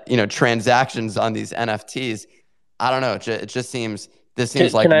transactions on these NFTs. I don't know. It just seems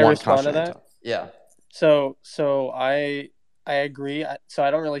like can I one respond to cautionary that? Yeah. So I agree. So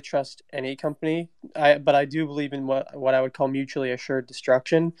I don't really trust any company. But I do believe in what I would call mutually assured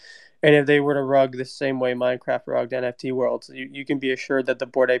destruction. And if they were to rug the same way Minecraft rugged NFT Worlds, you can be assured that the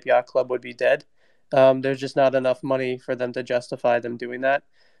Bored Ape Yacht Club would be dead. There's just not enough money for them to justify them doing that.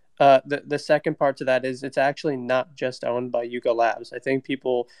 The second part to that is it's actually not just owned by Yuga Labs. I think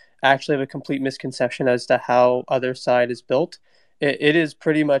people actually have a complete misconception as to how Other Side is built. It is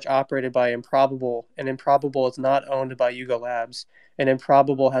pretty much operated by Improbable, and Improbable is not owned by Yuga Labs. And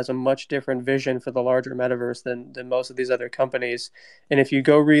Improbable has a much different vision for the larger metaverse than most of these other companies. And if you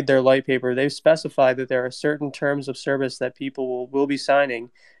go read their light paper, they've specified that there are certain terms of service that people will be signing,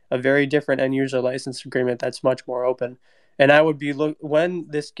 a very different end user license agreement that's much more open. And I would be when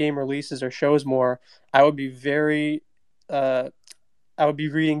this game releases or shows more, I would be I would be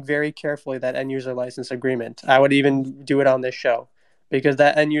reading very carefully that end user license agreement. I would even do it on this show, because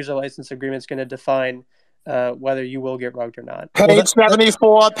that end user license agreement is going to define whether you will get rugged or not. Page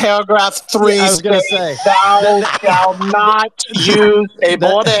 74, paragraph 3. Yeah, I was going to say, thou shalt not use a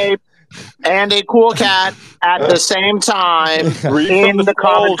Bored Ape and a Cool Cat at the same time in the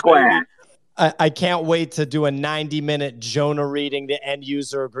common square. I can't wait to do a 90-minute Jonah reading the end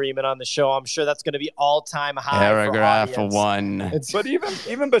user agreement on the show. I'm sure that's going to be all-time high. Paragraph for 1. But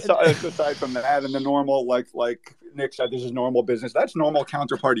even aside from that, and the normal, like Nick said, this is normal business. That's normal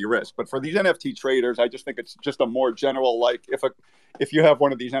counterparty risk. But for these NFT traders, I just think it's just a more general, like if you have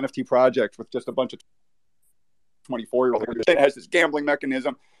one of these NFT projects with just a bunch of 24-year-olds, it has this gambling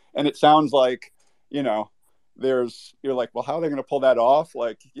mechanism, and it sounds like, you're like, well, how are they going to pull that off?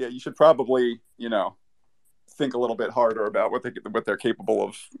 Like, yeah, you should probably, think a little bit harder about what they're capable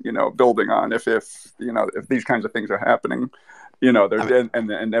of, building on. If these kinds of things are happening,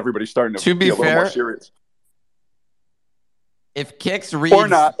 and everybody's starting to be a little more serious. If Kix reads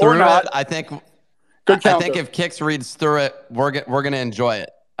through it, I think if Kix reads through it, we're going to enjoy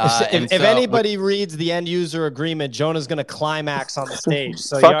it. If anybody reads the end user agreement, Jonah's going to climax on the stage.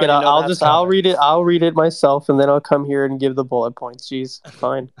 So fuck it, I'll read it. I'll read it myself, and then I'll come here and give the bullet points. Jeez,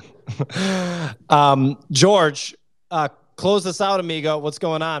 fine. George, close this out, amigo. What's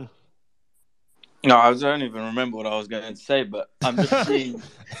going on? No, I don't even remember what I was going to say, but I'm just seeing,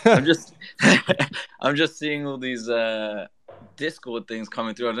 I'm just seeing all these Discord things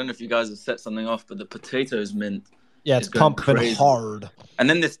coming through. I don't know if you guys have set something off, but the potatoes mint. Yeah, it's pumping hard. And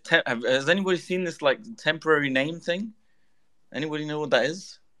then this, has anybody seen this like temporary name thing? Anybody know what that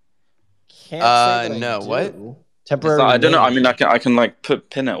is? Can't say that no. What? Temporary. I don't know. I mean, I can like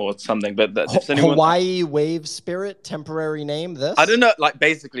pin it or something. But if anyone... Hawaii Wave Spirit temporary name. This I don't know. Like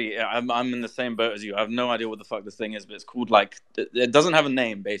basically, I'm in the same boat as you. I have no idea what the fuck this thing is, but it's called like it doesn't have a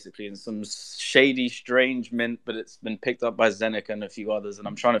name basically. It's some shady, strange mint, but it's been picked up by Zenek and a few others, and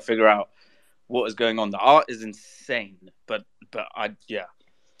I'm trying to figure out what is going on. The art is insane, but yeah.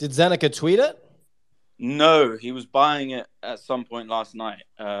 Did Zeneca tweet it? No, he was buying it at some point last night.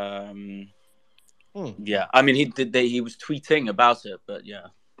 Yeah, I mean, he was tweeting about it, but yeah.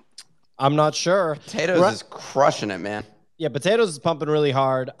 I'm not sure. Potatoes is crushing it, man. Yeah, Potatoes is pumping really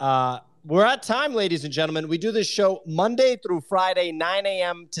hard. We're at time, ladies and gentlemen. We do this show Monday through Friday, 9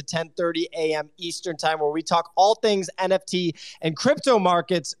 a.m. to 10:30 a.m. Eastern time, where we talk all things NFT and crypto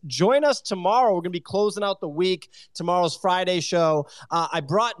markets. Join us tomorrow. We're going to be closing out the week. Tomorrow's Friday show. I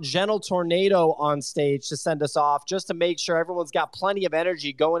brought Gentle Tornado on stage to send us off, just to make sure everyone's got plenty of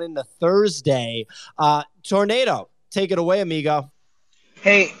energy going into Thursday. Tornado, take it away, amigo.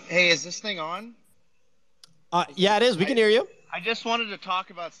 Hey, is this thing on? Yeah, it is. We can hear you. I just wanted to talk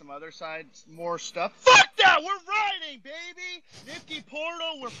about some other sides, more stuff. Fuck that! We're riding, baby! Nifty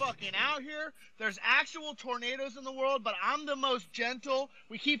Portal, we're fucking out here. There's actual tornadoes in the world, but I'm the most gentle.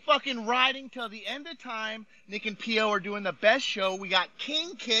 We keep fucking riding till the end of time. Nick and Pio are doing the best show. We got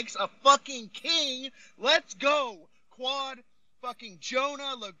King Kicks, a fucking king. Let's go! Quad, fucking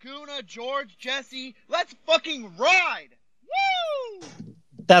Jonah, Laguna, George, Jesse. Let's fucking ride! Woo!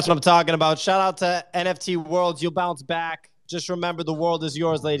 That's what I'm talking about. Shout out to NFT Worlds. You'll bounce back. Just remember, the world is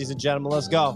yours, ladies and gentlemen. Let's go.